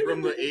playing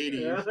from the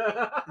 80s.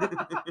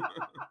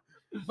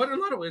 But in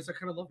a lot of ways, I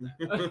kind of love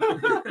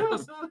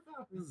that.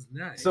 This is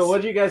nice. So,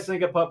 what do you guys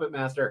think of Puppet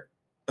Master?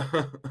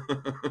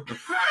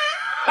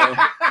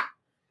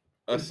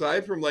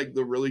 Aside from like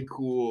the really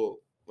cool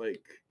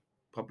like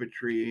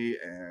puppetry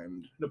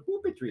and The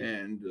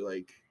puppetry.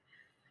 like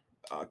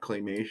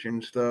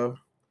claymation stuff,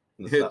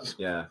 And stuff, it's-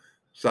 yeah.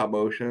 stop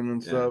motion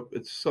and Yeah. stuff,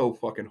 it's so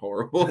fucking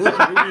horrible. This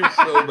movie's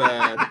so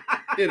bad.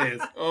 it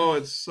is. Oh,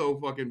 it's so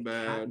fucking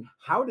bad.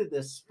 How did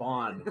this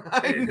spawn?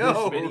 I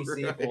know, This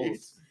many right?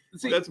 sequels?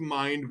 See, That's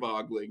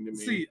mind-boggling to me.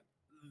 see,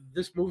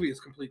 this movie is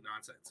complete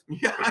nonsense.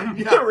 yeah,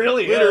 It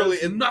really literally,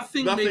 is. it-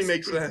 Nothing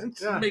makes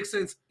sense. Yeah. Makes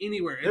sense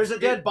anywhere. There's a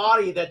It's- dead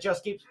body that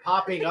just keeps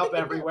popping up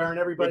everywhere, and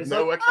everybody's With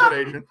no like, "Ah!"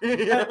 explanation.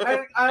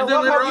 I And then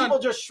love later how on- people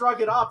just shrug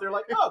it off. They're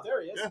like, "Oh,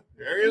 there he is." Yeah,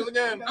 there he is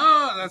again.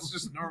 Oh, that's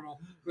just normal.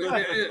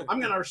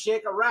 I'm gonna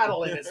shake a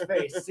rattle in his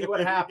face, see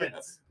what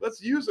happens.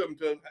 Let's use him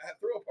to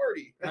throw a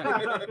party.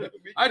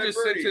 I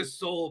just sent his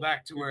soul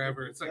back to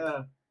wherever. It's like,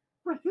 Yeah.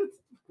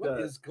 what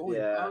is going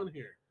yeah. on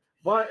here?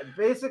 But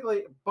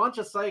basically, a bunch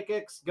of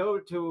psychics go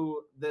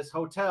to this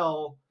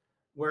hotel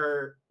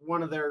where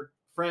one of their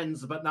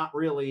friends, but not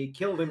really,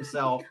 killed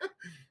himself.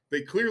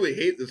 They clearly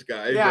hate this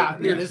guy. Yeah,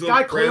 but they're this still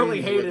guy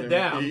clearly friends with hated him.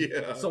 them.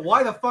 Yeah. So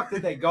why the fuck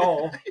did they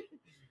go?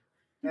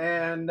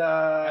 And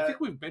I think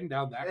we've been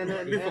down that and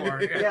road then, before.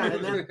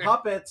 and then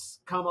puppets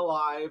come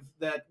alive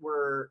that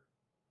were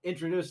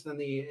introduced in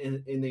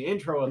the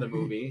intro of the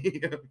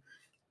movie.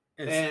 Yeah.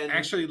 It's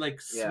actually like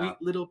yeah. sweet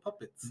little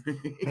puppets.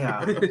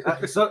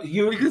 Yeah. So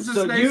you Because it's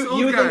so nice you, old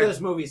you think guy.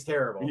 this movie's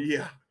terrible.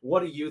 Yeah.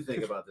 What do you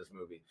think about this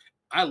movie?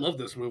 I love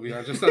this movie,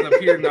 just on the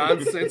pure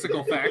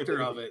nonsensical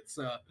factor of it.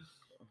 So,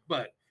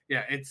 but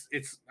yeah, it's.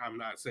 I'm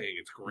not saying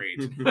it's great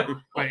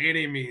by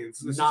any means.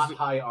 This Not is,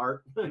 high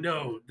art.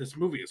 no, this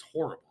movie is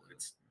horrible.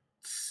 It's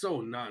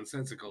so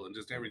nonsensical and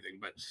just everything,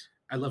 but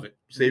I love it.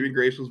 Saving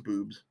grace was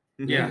boobs.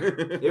 Yeah.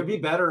 It would be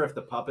better if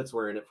the puppets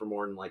were in it for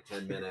more than like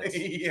 10 minutes.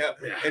 Yeah.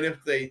 Yeah. And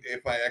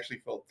if I actually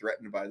felt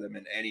threatened by them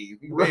in any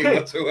Right. way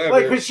whatsoever.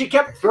 Like, because she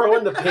kept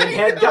throwing the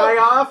pinhead guy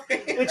off.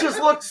 It just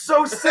looked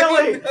so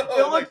silly.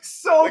 It looked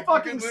so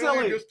fucking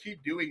silly. Just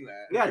keep doing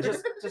that. Yeah,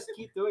 just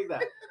keep doing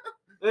that.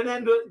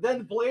 And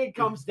then Blade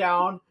comes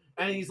down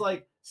and he's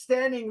like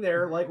standing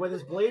there like with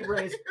his blade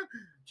raised,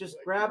 just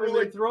grab him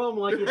and throw him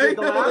like you did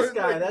the last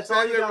guy. That's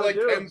all you gotta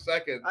do. 10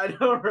 seconds. I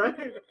know,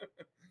 right?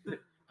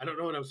 I don't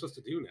know what I'm supposed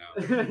to do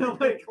now.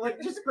 like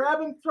just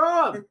grab him,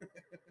 throw him.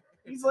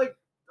 He's like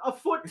a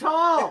foot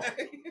tall.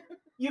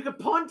 You could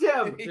punt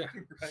him. Yeah.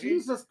 Right?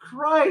 Jesus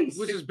Christ.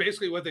 Which is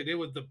basically what they did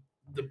with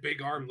the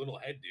big arm little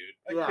head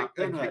dude. Yeah, I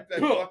kicked that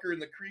fucker in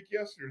the creek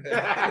yesterday.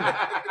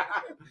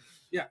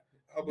 Yeah.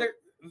 How about-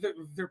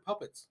 They're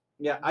puppets.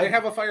 Yeah, I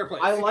have a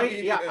fireplace. I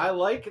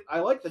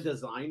like the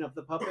design of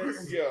the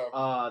puppets.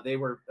 Yeah. They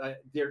were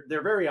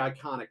they're very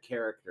iconic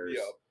characters.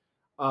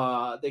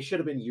 Yeah. They should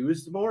have been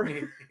used more.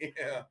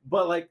 Yeah.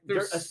 But like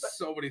There's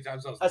so many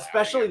times I was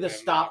especially laughing the at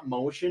them. stop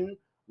motion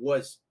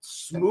was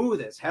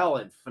smooth as hell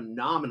and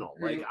phenomenal.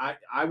 Like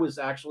I was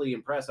actually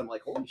impressed. I'm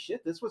like, holy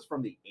shit, this was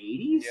from the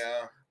 80s?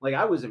 Yeah. Like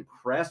I was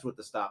impressed with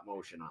the stop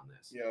motion on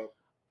this. Yeah.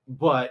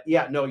 But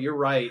yeah, no, you're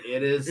right.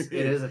 It is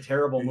a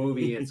terrible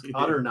movie. It's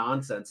utter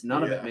nonsense.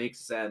 None of it makes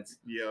sense.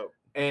 Yeah.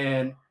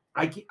 And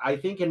I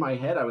think in my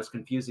head I was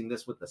confusing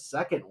this with the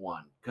second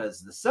one,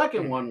 because the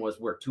second one was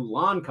where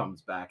Toulon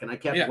comes back, and I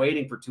kept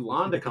waiting for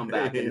Toulon to come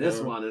back in this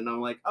one, and I'm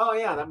like, oh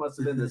yeah, that must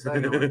have been the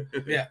second one.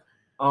 Yeah.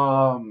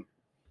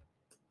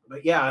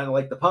 But yeah, and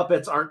like the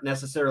puppets aren't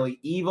necessarily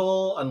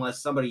evil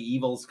unless somebody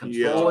evil's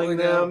controlling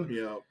them.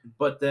 Yeah.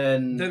 But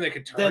then they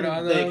can turn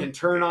on them. They can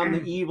turn on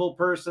the evil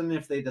person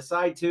if they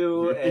decide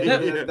to,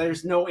 and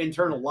there's no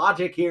internal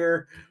logic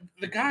here.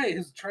 The guy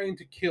is trying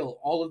to kill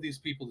all of these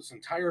people this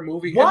entire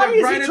movie. Why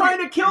is he trying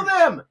to kill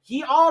them?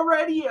 He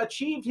already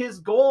achieved his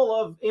goal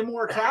of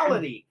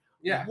immortality.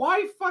 Yeah.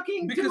 Why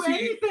fucking do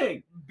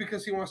anything?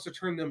 Because he wants to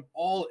turn them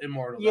all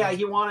immortal. Yeah,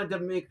 he wanted to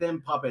make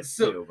them puppets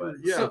too. But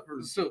yeah.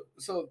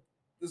 So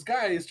this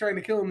guy is trying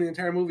to kill him the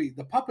entire movie.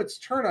 The puppets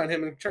turn on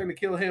him and trying to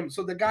kill him.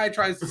 So the guy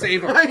tries to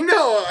save him. I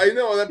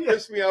know. That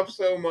pissed me off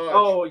so much.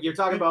 Oh, you're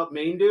talking about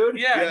main dude?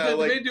 Yeah, the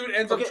main dude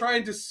ends up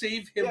trying to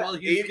save him while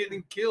he's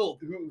getting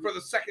killed for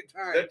the second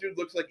time. That dude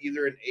looks like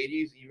either an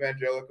 80s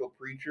evangelical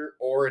preacher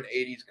or an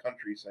 80s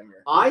country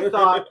singer. I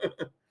thought...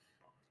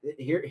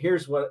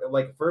 Here's what,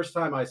 like, first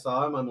time I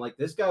saw him, I'm like,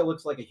 this guy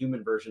looks like a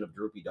human version of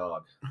Droopy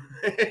Dog.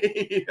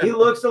 Yeah. He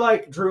looks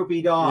like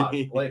Droopy Dog.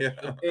 Like,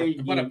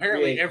 but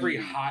apparently every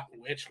hot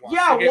witch wants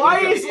yeah, to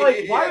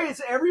get why is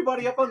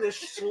everybody up on this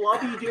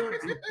schlubby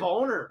dude's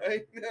boner?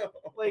 I know.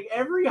 Like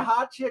every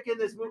hot chick in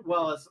this movie.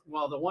 Well,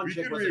 the one We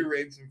chick could was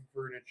rearrange some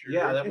furniture.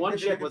 yeah, that one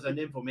chick was a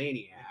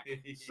nymphomaniac.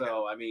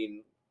 So I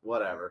mean,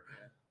 whatever.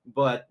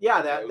 But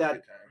yeah,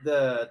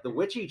 the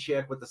witchy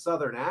chick with the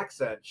southern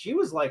accent, she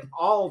was like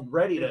all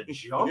ready to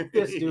jump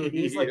this dude.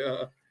 He's like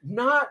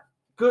not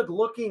good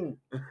looking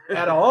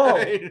at all.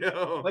 I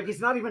know. Like he's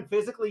not even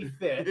physically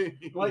fit.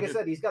 Like I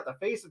said, he's got the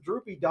face of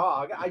Droopy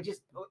Dog.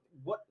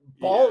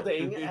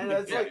 Balding, and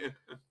it's like,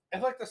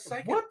 and like the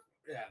psychic, what?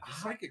 Yeah, the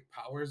psychic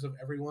powers of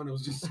everyone. It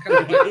was just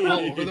kind of like all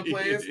over the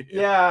place.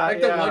 Yeah, like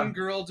the one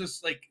girl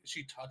just like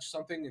she touched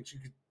something and she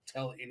could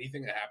tell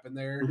anything that happened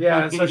there.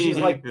 Yeah, so she's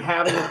like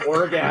having an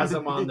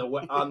orgasm on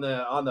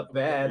the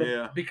bed.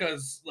 Yeah,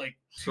 because like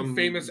some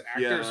famous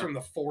actors from the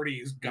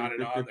 40s got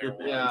it on there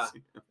once. Yeah,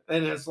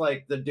 and it's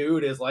like the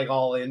dude is like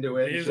all into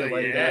it. He's and shit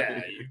like that.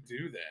 Yeah, you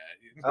do that.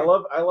 I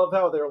love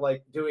how they're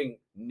like doing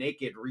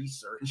naked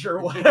research or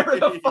whatever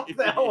the fuck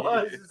that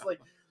was. It's like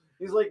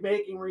he's like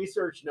making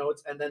research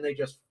notes and then they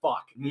just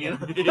fuck. You know?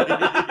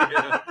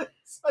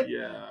 It's like,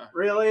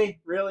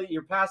 really,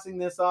 you're passing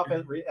this off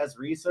as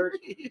research?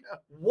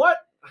 What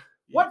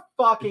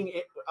fucking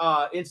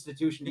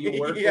institution do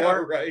you work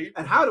for? Right.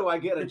 And how do I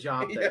get a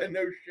job there? Yeah,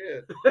 no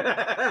shit.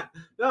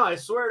 No, I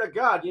swear to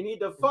God, you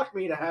need to fuck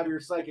me to have your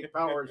psychic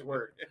powers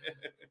work.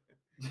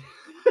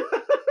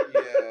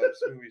 Yeah,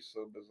 this movie's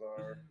so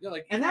bizarre. Yeah,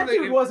 like, and that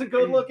dude wasn't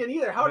good looking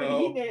either. How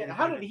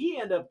did he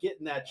end up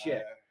getting that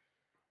chick?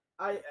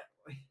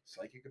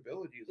 Psychic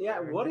abilities.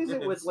 Yeah, what is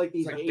it with like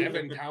these? It's like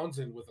Devin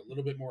Townsend with a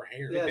little bit more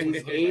hair. Yeah,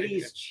 these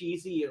 80s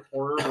cheesy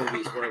horror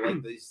movies where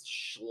like these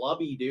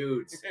schlubby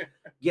dudes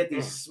get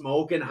these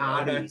smoking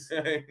hotties.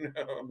 I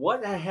know.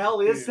 What the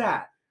hell is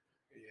that?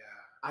 Yeah,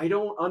 I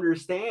don't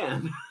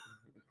understand.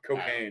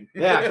 Cocaine.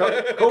 Yeah,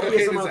 cocaine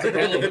is a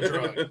hell of a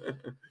drug.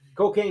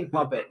 Cocaine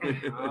puppet.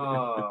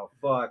 Oh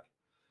fuck.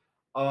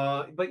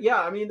 But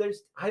yeah, I mean,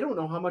 I don't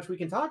know how much we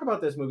can talk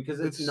about this movie because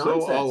it's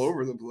nonsense. so all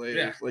over the place.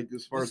 Yeah. Like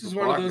as far This as is the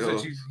one of plot those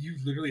goes. that you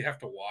literally have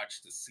to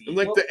watch to see. And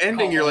like Well, the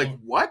ending, you're like, how-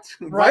 what?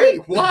 Right?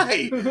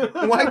 Why?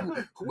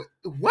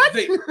 What?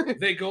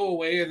 They go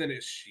away, and then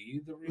is she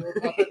the real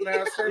puppet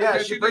master? Yeah,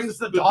 Because she just- brings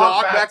the the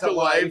dog back to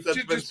life. That's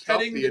she's been just stuffed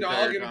petting the the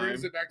dog entire and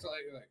brings time. it back to life.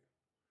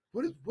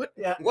 You're like, What?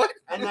 Yeah. What?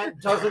 And that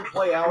doesn't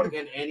play out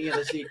in any of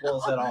the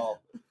sequels at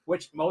all.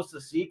 Which most of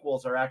the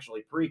sequels are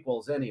actually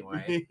prequels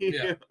anyway.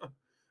 Yeah.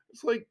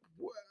 It's like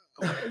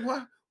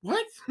what?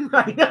 What?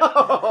 I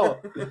know.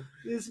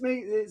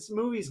 This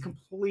movie's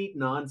complete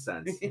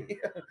nonsense.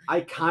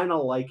 I kind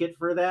of like it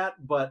for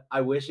that, but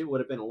I wish it would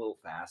have been a little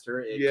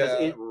faster because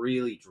it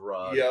really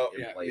drug in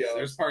places.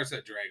 there's parts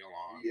that drag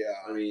along.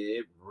 I mean,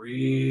 it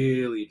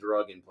really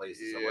drug in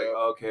places. I'm like,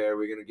 okay, are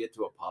we gonna get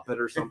to a puppet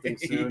or something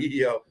soon?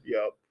 Yep.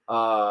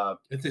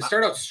 They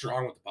start out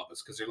strong with the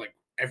puppets because they're like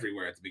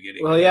everywhere at the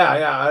beginning. Well,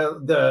 yeah.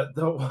 The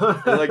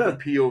I like the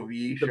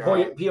POV the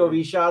shot.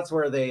 POV shots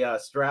where they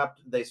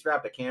strapped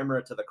a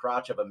camera to the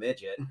crotch of a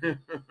midget and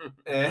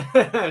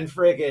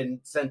friggin'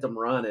 sent them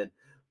running.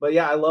 But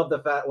yeah, I love the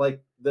fact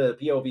like the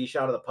POV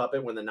shot of the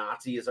puppet when the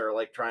Nazis are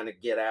like trying to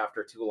get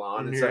after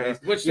Toulon and so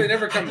which they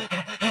never come.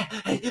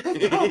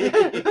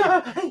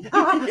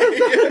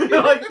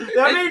 like,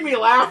 that made me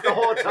laugh the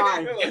whole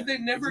time. And they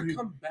never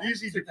come back.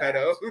 Easy to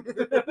Geppetto.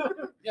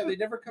 Yeah, they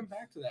never come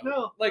back to that.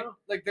 No, like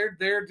they're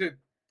there to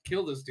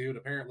kill this dude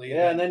apparently.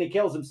 Yeah, and then he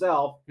kills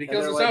himself. He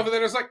kills himself, and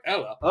then it's like,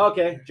 oh well.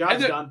 Okay,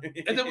 job's done.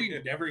 And then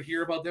we never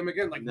hear about them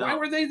again. Like, why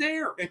were they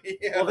there?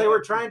 Well, they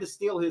were trying to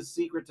steal his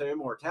secret to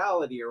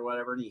immortality or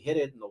whatever, and he hid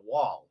it in the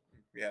wall.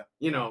 Yeah.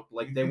 You know,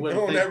 like they wouldn't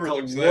think never to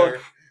looks look.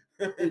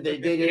 there. They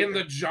didn't. In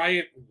the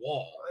giant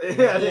wall.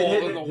 Yeah,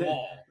 In the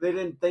wall. They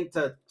didn't think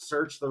to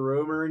search the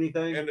room or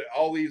anything. And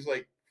all these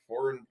like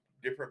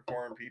different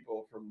foreign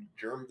people from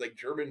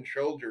German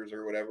soldiers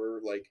or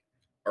whatever, like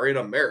are in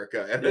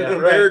America at an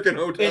American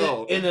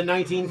hotel in the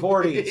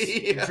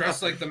 1940s.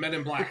 Dressed like the Men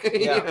in Black.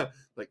 Yeah.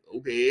 Like,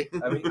 okay.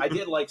 I mean, I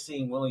did like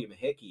seeing William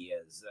Hickey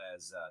as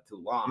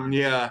Toulon.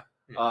 Yeah.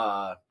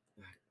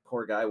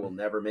 Poor guy will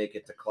never make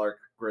it to Clark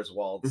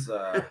Griswold's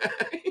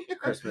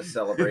Christmas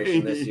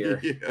celebration this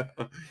year. Yeah.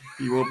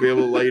 You won't be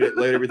able to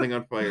light everything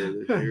on fire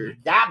this year.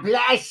 That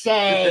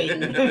blessing.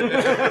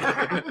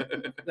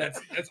 That's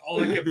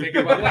all I can think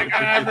about. Like,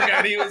 I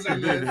forgot he was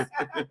in this.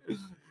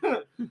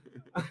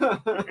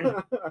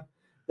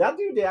 That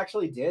dude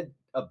actually did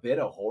a bit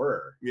of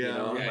horror. Yeah. You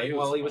know? Yeah,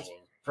 he was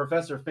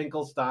Professor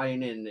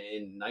Finkelstein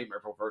in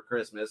Nightmare Before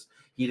Christmas.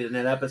 He did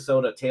an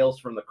episode of Tales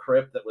from the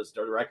Crypt that was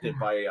directed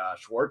by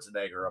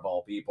Schwarzenegger of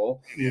all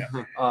people. Yeah.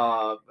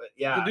 But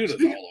yeah, The dude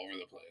is all over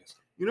the place.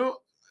 You know,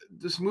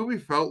 this movie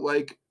felt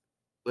like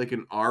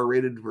an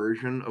R-rated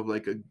version of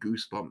like a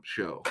Goosebumps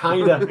show.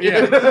 Kinda.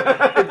 Yeah.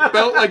 It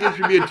felt like it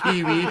should be a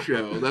TV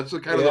show. That's the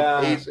kind of the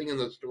pacing and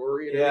the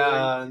story.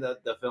 And and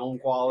the film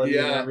quality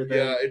and everything.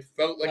 Yeah, it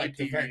felt like a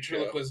the TV show.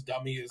 ventriloquist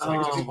dummy is like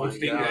Oh just my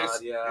hosting god!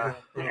 this.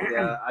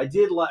 Yeah. I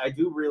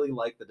do really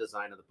like the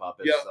design of the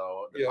puppets. Yeah.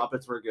 So the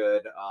puppets were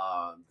good.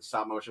 The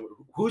stop motion.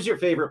 Who's your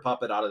favorite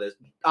puppet out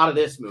of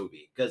this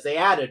movie? Because they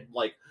added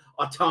like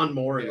a ton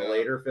more in the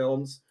later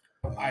films.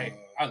 I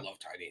love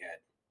Tiny Head.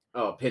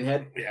 Oh,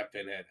 Pinhead. Yeah,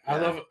 Pinhead. Yeah. I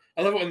love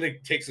it when they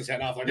takes his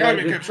head off. Like, Yeah, I'm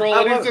in control.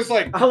 I And love- he's just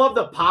like, I love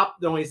the pop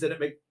noise that it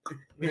makes.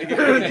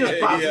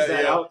 Just pops his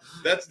head out.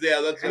 That's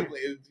definitely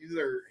it's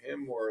either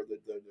him or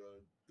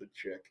the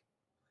chick.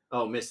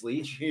 Oh, Miss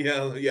Leach. Yeah,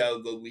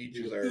 the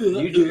leeches are.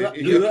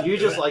 You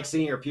just like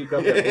seeing her puke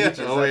up the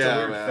leeches. Oh That's yeah, a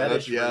weird man.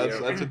 fetish That's,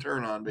 for you. that's a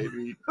turn on,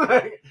 baby.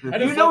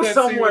 You know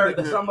somewhere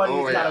that somebody's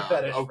Oh, got yeah, a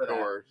fetish of for that.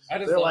 course. I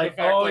just They're love like, the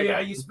fact, oh like, yeah,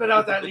 you spit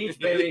out that leech,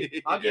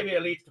 baby. I'll give you a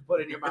leech to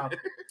put in your mouth.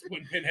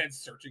 when Pinhead's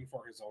searching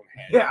for his own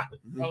head. Yeah.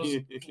 I was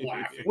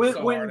laughing When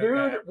so when hard at dude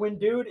that. when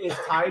dude is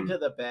tied to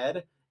the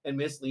bed and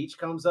Miss Leach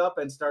comes up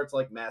and starts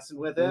like messing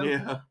with him,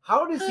 Yeah.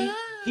 how does he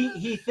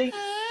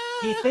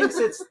thinks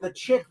it's the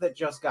chick that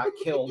just got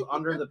killed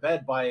under the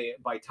bed by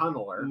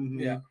Tunneler.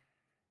 Yeah.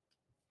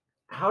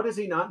 How does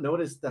he not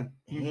notice the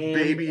hand,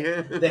 Baby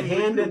hand. the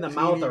hand and the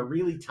mouth Teeny. are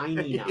really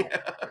tiny now? Yeah.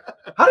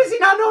 How does he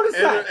not notice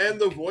that? And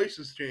the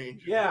voices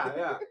change.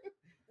 Yeah.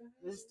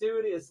 This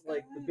dude is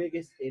like the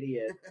biggest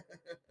idiot.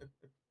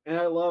 And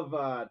I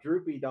love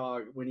Droopy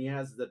Dog when he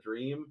has the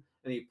dream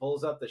and he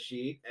pulls up the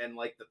sheet and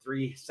like the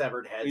 3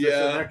 severed heads are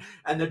sitting there,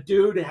 and the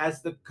dude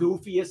has the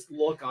goofiest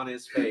look on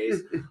his face.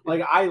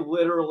 Like I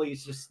literally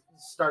just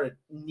started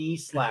knee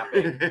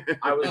slapping.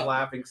 I was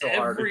laughing so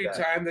hard. Every at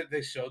that. time that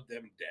they showed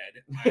them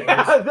dead, I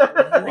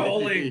Yeah. was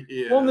rolling.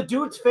 Yeah. Well, and the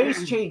dude's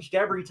face changed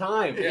every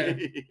time. Yeah.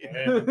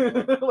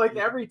 Like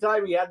every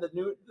time he had a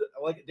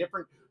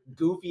different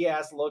goofy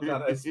ass look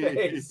on his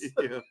face.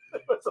 Yeah.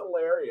 It was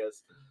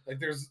hilarious. Like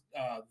there's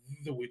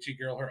the witchy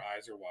girl, her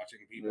eyes are watching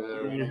people.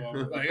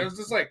 Yeah. Like I was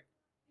just like,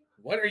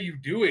 what are you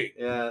doing?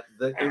 Yeah.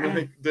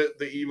 And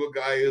the evil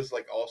guy is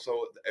like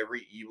also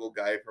every evil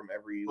guy from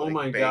every Oh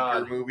my banker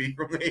God. movie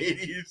from the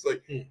 80s,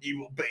 like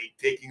evil bank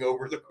taking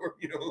over the court,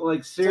 like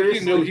It's like he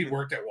knew seriously, he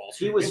worked at Wall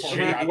Street. he was before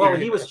got well, there.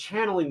 he was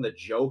channeling the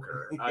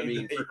Joker. I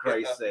mean, for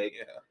Christ's sake.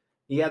 Yeah.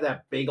 He had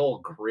that big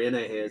old grin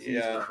of his.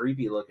 He's a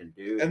creepy looking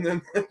dude. And then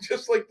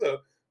just like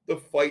the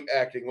fight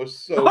acting was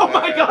so Oh bad.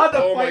 my God,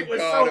 the oh fight my was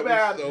God, so it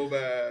bad. Was so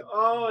bad.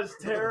 Oh, it's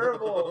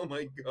terrible. Oh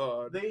my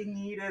God. They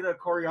needed a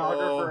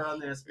choreographer on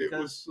this it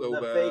because was so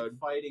the bad. fake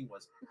fighting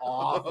was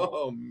awful.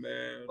 Oh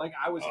man. Like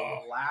I was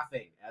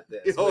laughing at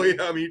this. Oh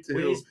yeah, me too.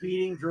 When he's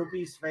beating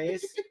Droopy's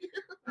face.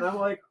 And I'm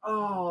like,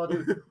 oh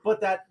dude. But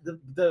that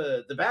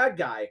the bad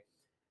guy,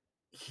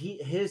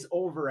 his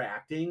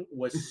overacting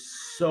was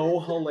so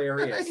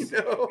hilarious. I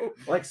know.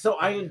 Like, so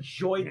I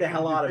enjoyed the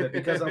hell out of it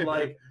because I'm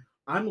like,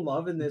 I'm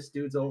loving this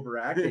dude's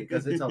overacting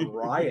because it's a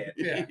riot.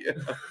 Yeah.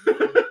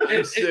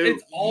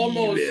 It's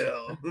almost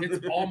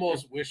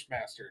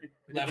Wishmaster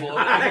level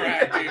of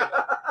overacting.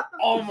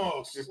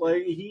 Almost.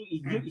 Like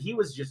he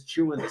was just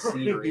chewing the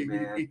scenery,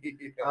 man.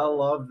 I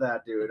love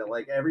that dude.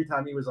 Like every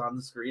time he was on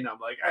the screen, I'm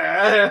like,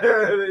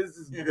 this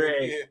is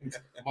great.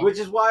 Which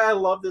is why I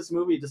love this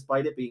movie,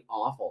 despite it being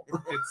awful.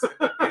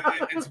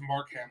 It's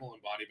Mark Hamill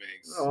and Body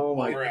Bags. Oh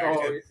my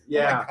god!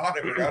 Yeah. Oh my god,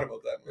 I forgot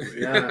about that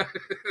movie. Yeah.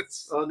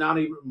 Well, not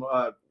even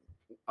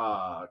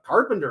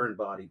Carpenter in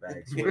Body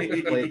Bags when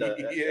he played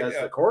as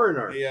the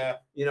coroner. Yeah.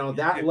 You know,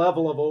 that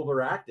level of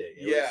overacting.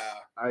 Yeah.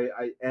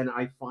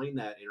 I find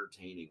that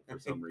entertaining for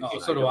some reason. Oh,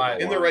 so do I.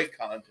 In the right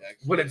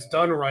context. When it's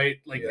done right,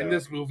 like in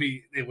this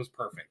movie, it was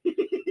perfect.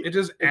 It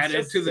just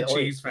added to the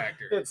cheese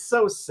factor. It's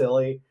so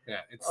silly. Yeah,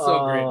 it's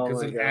so great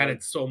because it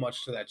added so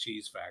much to that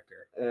cheese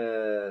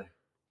factor.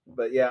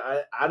 But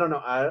yeah, I don't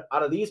know. Out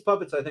of these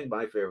puppets, I think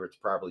my favorite's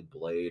probably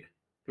Blade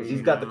because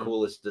he's got the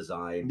coolest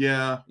design.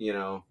 Yeah. You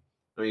know,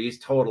 I mean, he's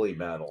totally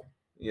metal.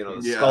 You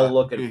know, the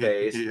skull-looking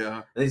face.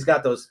 Yeah. And he's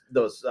got those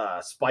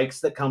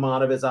spikes that come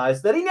out of his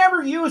eyes that he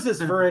never uses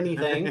for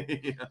anything.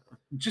 Yeah.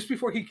 Just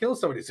before he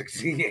kills somebody, he's like,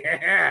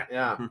 yeah.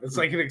 Yeah. It's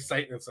like an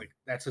excitement. It's like,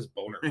 that's his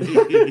boner.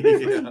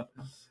 Yeah.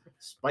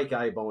 Spike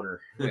eye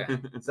boner. Yeah.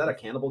 Is that a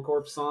Cannibal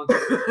Corpse song?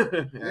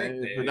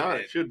 If not,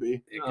 it should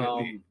be. It could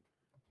be.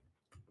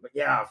 But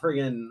yeah,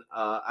 friggin'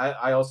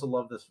 I also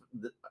love this.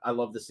 I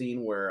love the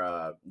scene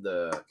where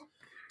the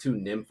two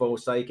nympho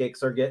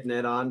psychics are getting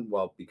it on.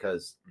 Well,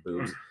 because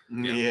boobs.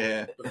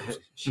 Yeah.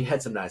 She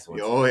had some nice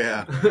ones. Oh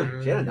yeah.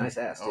 She had a nice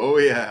ass. Too. Oh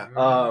yeah.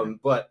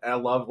 But I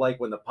love like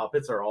when the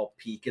puppets are all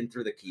peeking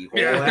through the keyhole.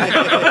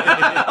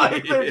 Yeah.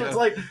 Like,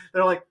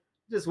 they're like,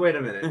 just wait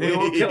a minute. We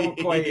won't kill him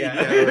quite yet.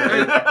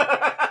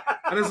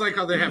 And it's like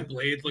how they have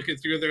Blade looking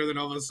through there, then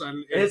all of a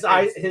sudden his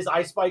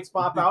eye spikes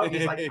pop out, and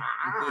he's like,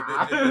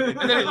 ah. And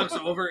then he looks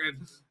over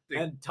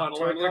and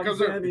Tunneler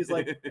comes in, and he's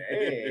like,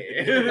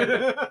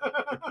 hey.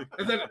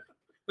 And then,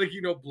 like,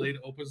 you know, Blade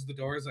opens the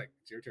door. It's like,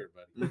 it's your turn,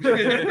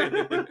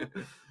 buddy.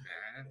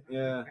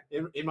 Yeah.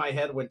 In my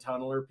head, when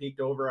Tunneler peeked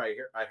over, I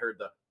heard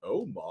the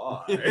oh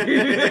my.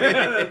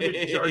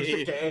 George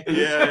Takei.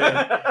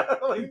 Yeah.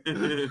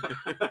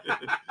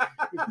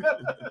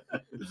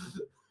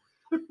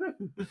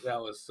 That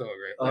was so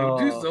great.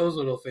 Like, just those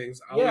little things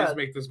always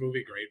make this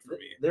movie great for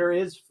me. There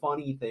is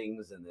funny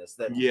things in this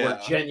that were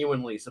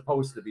genuinely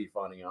supposed to be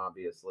funny,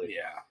 obviously.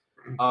 Yeah.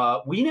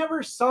 We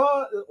never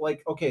saw,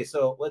 like, okay,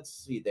 so let's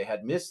see. They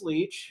had Miss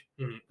Leach,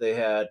 they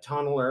had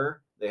Tunneler,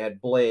 they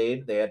had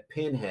Blade, they had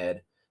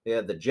Pinhead, they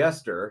had the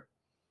Jester,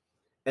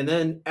 and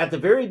then at the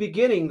very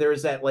beginning,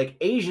 there's that, like,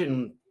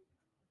 Asian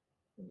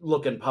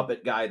looking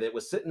puppet guy that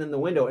was sitting in the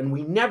window, and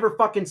we never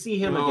fucking see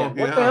him again.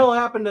 What the hell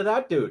happened to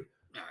that dude?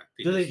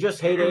 Do they just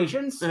hate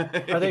Asians?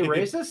 Are they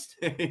racist?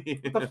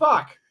 What the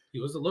fuck? He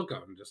was a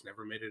lookout and just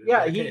never made it.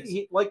 Yeah,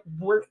 he like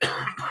where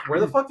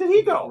the fuck did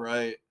he go?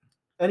 Right.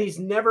 And he's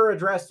never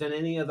addressed in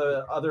any of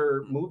the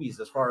other movies,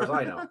 as far as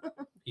I know.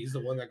 He's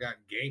the one that got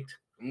ganked.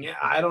 Yeah,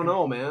 I don't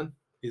know, man.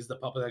 He's the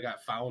puppet that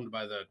got found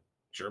by the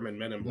German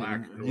men in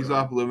black. He's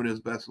off living his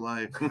best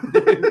life.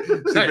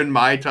 Sipping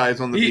Mai Tais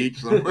on the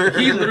beach somewhere.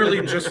 He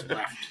literally just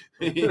left.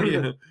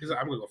 Yeah. He's like,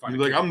 I'm gonna go find.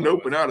 He's like, I'm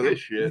noping out of this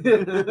shit.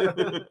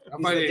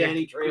 I'm the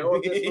Danny Trejo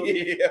of this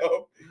movie.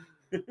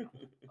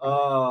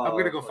 I'm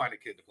gonna go find a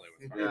kid to play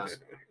with.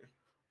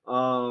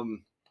 Yeah.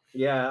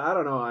 Yeah, I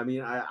don't know. I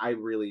mean, I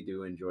really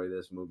do enjoy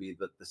this movie.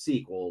 The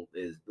sequel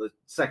is the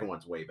second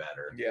one's way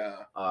better.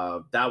 Yeah.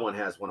 That one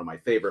has one of my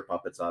favorite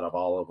puppets out of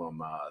all of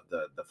them.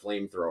 The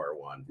flamethrower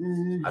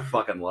one. I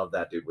fucking love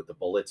that dude with the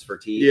bullets for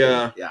teeth.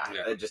 Yeah. Yeah.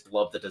 I just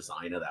love the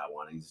design of that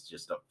one. He's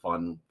just a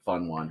fun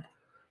one.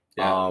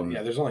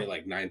 Yeah, there's only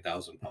like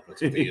 9,000 puppets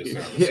to use.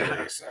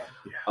 So.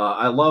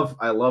 I love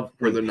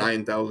for the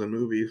 9,000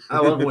 movies. I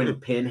love when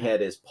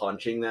Pinhead is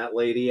punching that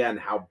lady and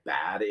how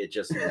bad it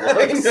just looks.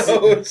 I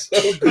know, it's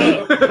so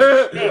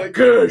good.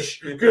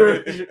 Gush.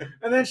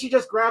 And then she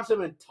just grabs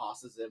him and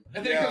tosses him.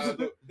 And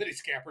then, then he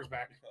scampers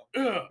back.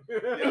 We'll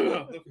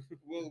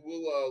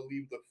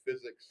leave the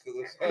physics to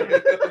the side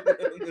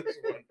on this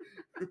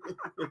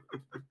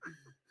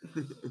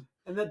one.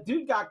 And that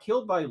dude got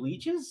killed by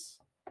leeches?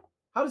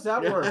 How does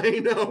that work? I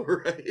know,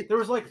 right? There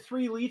was like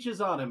 3 leeches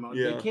on him.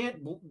 Yeah. They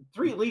can't.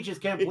 3 leeches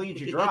can't bleed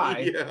you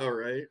dry. Yeah,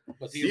 right.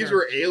 But these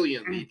were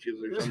alien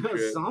leeches or some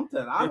shit.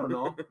 Something. I don't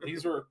know.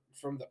 These were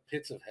from the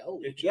pits of hell.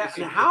 Leeches. Yeah,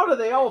 and how do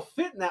they all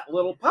fit in that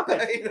little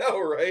puppet? I know,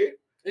 right?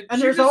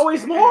 And there's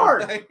always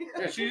more.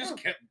 Yeah, she just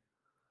kept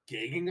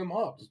gagging him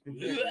up.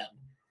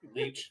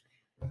 Leech.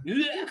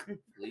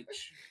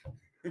 Leech.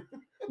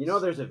 You know,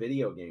 there's a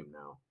video game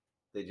now.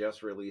 They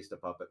just released a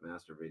Puppet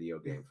Master video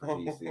game for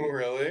PC. Oh,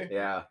 really?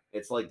 Yeah,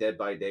 it's like Dead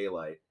by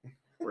Daylight,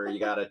 where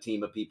you got a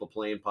team of people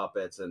playing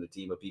puppets and a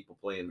team of people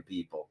playing the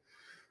people.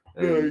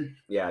 And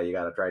yeah, you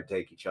got to try to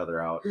take each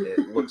other out. It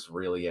looks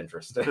really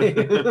interesting.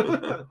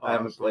 I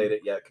haven't played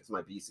it yet because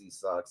my PC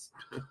sucks.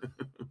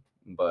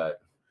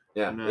 But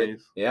yeah,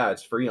 Nice.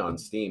 it's free on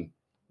Steam.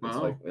 It's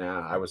Wow. like,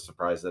 yeah, I was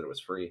surprised that it was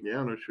free.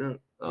 Yeah, no shit.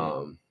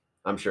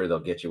 I'm sure they'll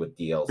get you with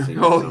DLC.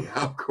 Oh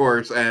yeah, of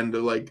course, and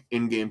like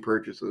in-game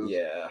purchases.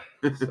 Yeah.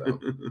 So.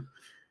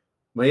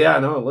 But yeah,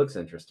 no, it looks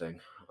interesting.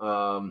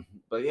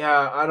 But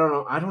yeah, I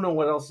don't know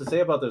what else to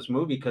say about this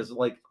movie because,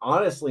 like,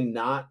 honestly,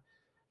 not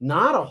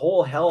a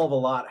whole hell of a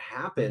lot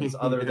happens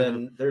other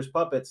than there's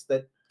puppets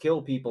that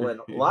kill people, and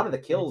a lot of the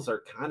kills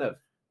are kind of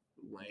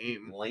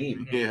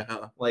lame.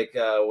 Yeah. Like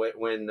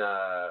when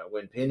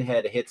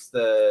Pinhead hits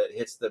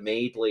the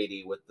maid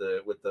lady with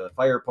the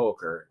fire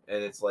poker,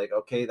 and it's like,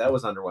 okay, that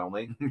was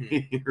underwhelming.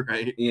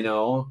 Right. You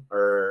know,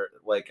 or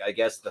like I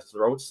guess the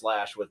throat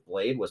slash with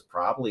Blade was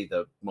probably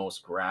the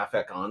most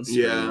graphic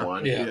on-screen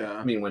one. Yeah.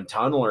 I mean, when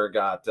Tunneler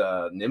got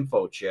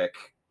Nympho chick,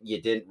 you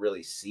didn't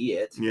really see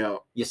it. Yeah.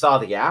 You saw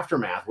the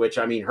aftermath, which,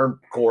 I mean, her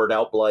gored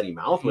out bloody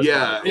mouth was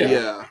Yeah. kinda cool.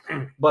 Yeah.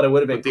 But it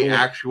would have been the cool,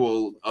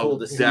 actual cool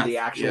to see death. the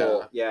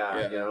actual,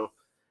 Yeah. you know.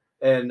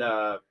 And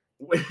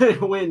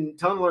when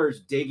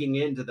Tunneler's digging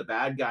into the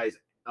bad guy's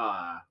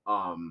back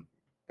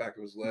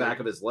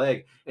of his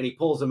leg, and he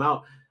pulls him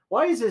out,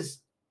 why is his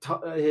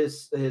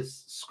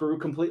screw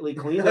completely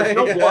clean? There's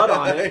no blood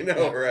on it. I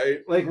know,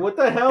 right? Like, what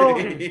the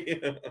hell?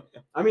 Yeah.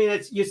 I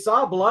mean, you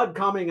saw blood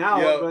coming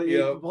out, Yep, but he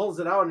yep. pulls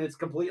it out and it's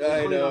completely I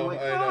clean. know, I'm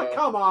like, I oh, know.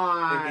 come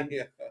on.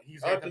 Yeah.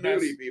 He's got the best,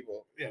 Continuity,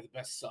 people. the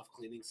best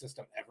self-cleaning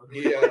system ever.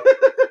 Yeah.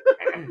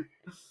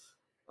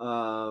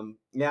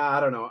 Yeah, I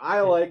don't know.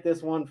 I like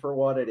this one for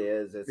what it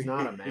is. It's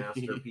not a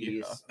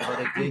masterpiece, but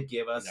it did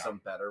give us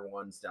some better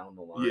ones down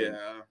the line.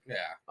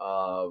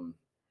 Yeah.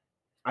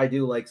 I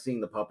do like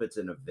seeing the puppets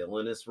in a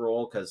villainous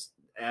role because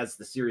as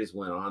the series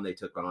went on, they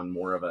took on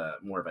more of an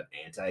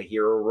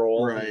anti-hero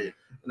role. Right.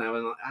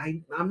 And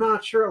I'm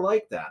not sure I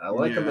like that. I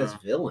like them as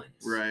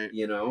villains. Right.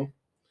 You know?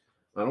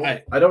 I don't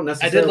I did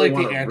necessarily like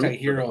want the to root for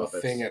anti-hero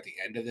puppets. thing at the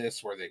end of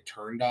this where they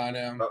turned on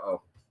him.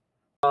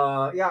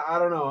 Yeah, I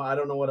don't know. I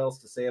don't know what else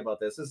to say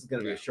about this. This is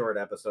going to be a short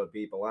episode,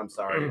 people. I'm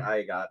sorry.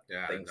 I got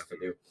things to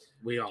do.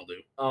 We all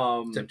do.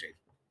 Except Jake.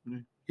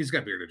 He's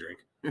got beer to drink.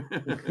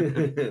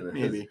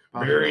 Maybe.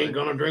 Beer ain't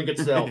gonna drink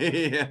itself.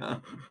 Yeah.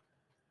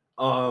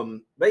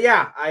 But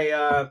yeah,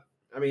 I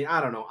mean, I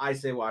don't know. I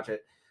say watch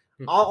it.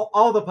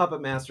 All the Puppet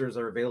Masters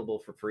are available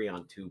for free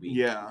on Tubi.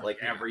 Yeah. Like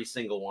every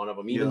single one of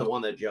them, even the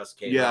one that just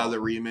came out. Yeah, the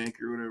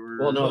remake or whatever.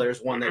 Well, no,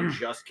 there's one that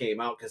just came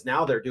out because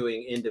now they're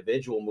doing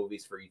individual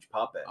movies for each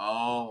puppet.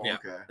 Oh, Yeah.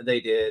 okay. They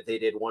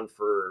did one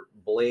for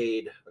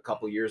Blade a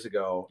couple years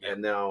ago,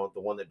 and now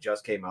the one that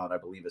just came out, I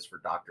believe, is for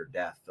Dr.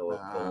 Death, the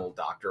little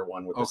doctor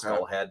one with the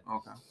skull head.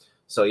 Okay.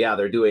 So yeah,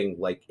 they're doing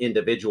like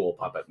individual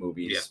puppet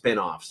movies,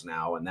 spin-offs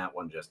now, and that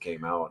one just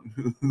came out.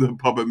 The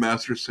Puppet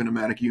Master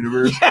Cinematic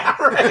Universe. Yeah,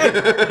 right.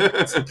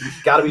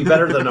 It's got to be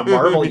better than a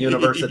Marvel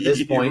universe at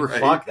this point. Right.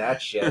 Fuck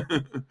that shit.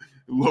 A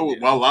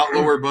lot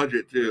lower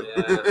budget too.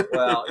 Yeah,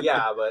 well,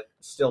 yeah, but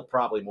still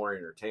probably more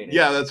entertaining.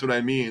 Yeah, that's what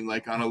I mean.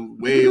 Like on a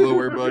way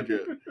lower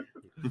budget.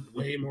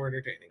 Way more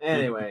entertaining.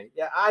 Anyway,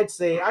 yeah, I'd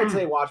say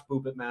watch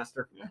Puppet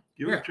Master. Yeah,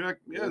 give it a check.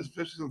 Yeah,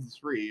 especially since it's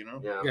free, you know.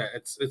 Yeah,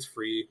 it's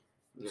free.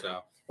 Yeah. So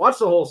watch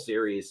the whole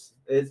series.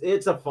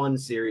 It's a fun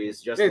series,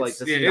 just like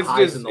to see the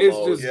highs and the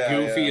lows. It's just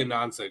goofy and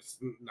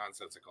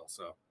nonsensical.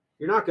 So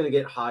you're not going to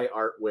get high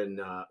art when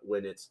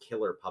it's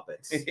killer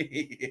puppets.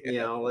 You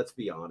know, let's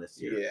be honest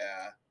here.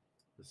 Yeah.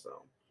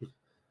 So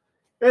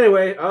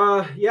anyway,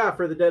 yeah,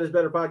 for the Dead is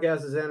Better podcast,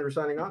 this is Andrew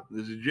signing off.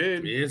 This is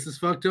Jade. this is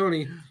Fuck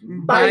Tony.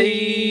 Bye.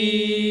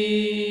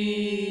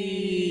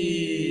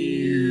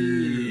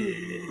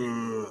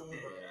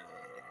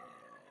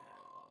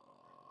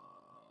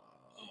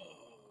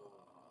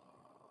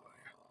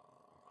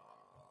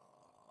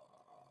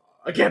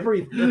 I can't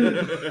breathe. Breathe,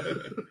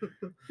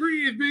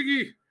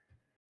 Biggie.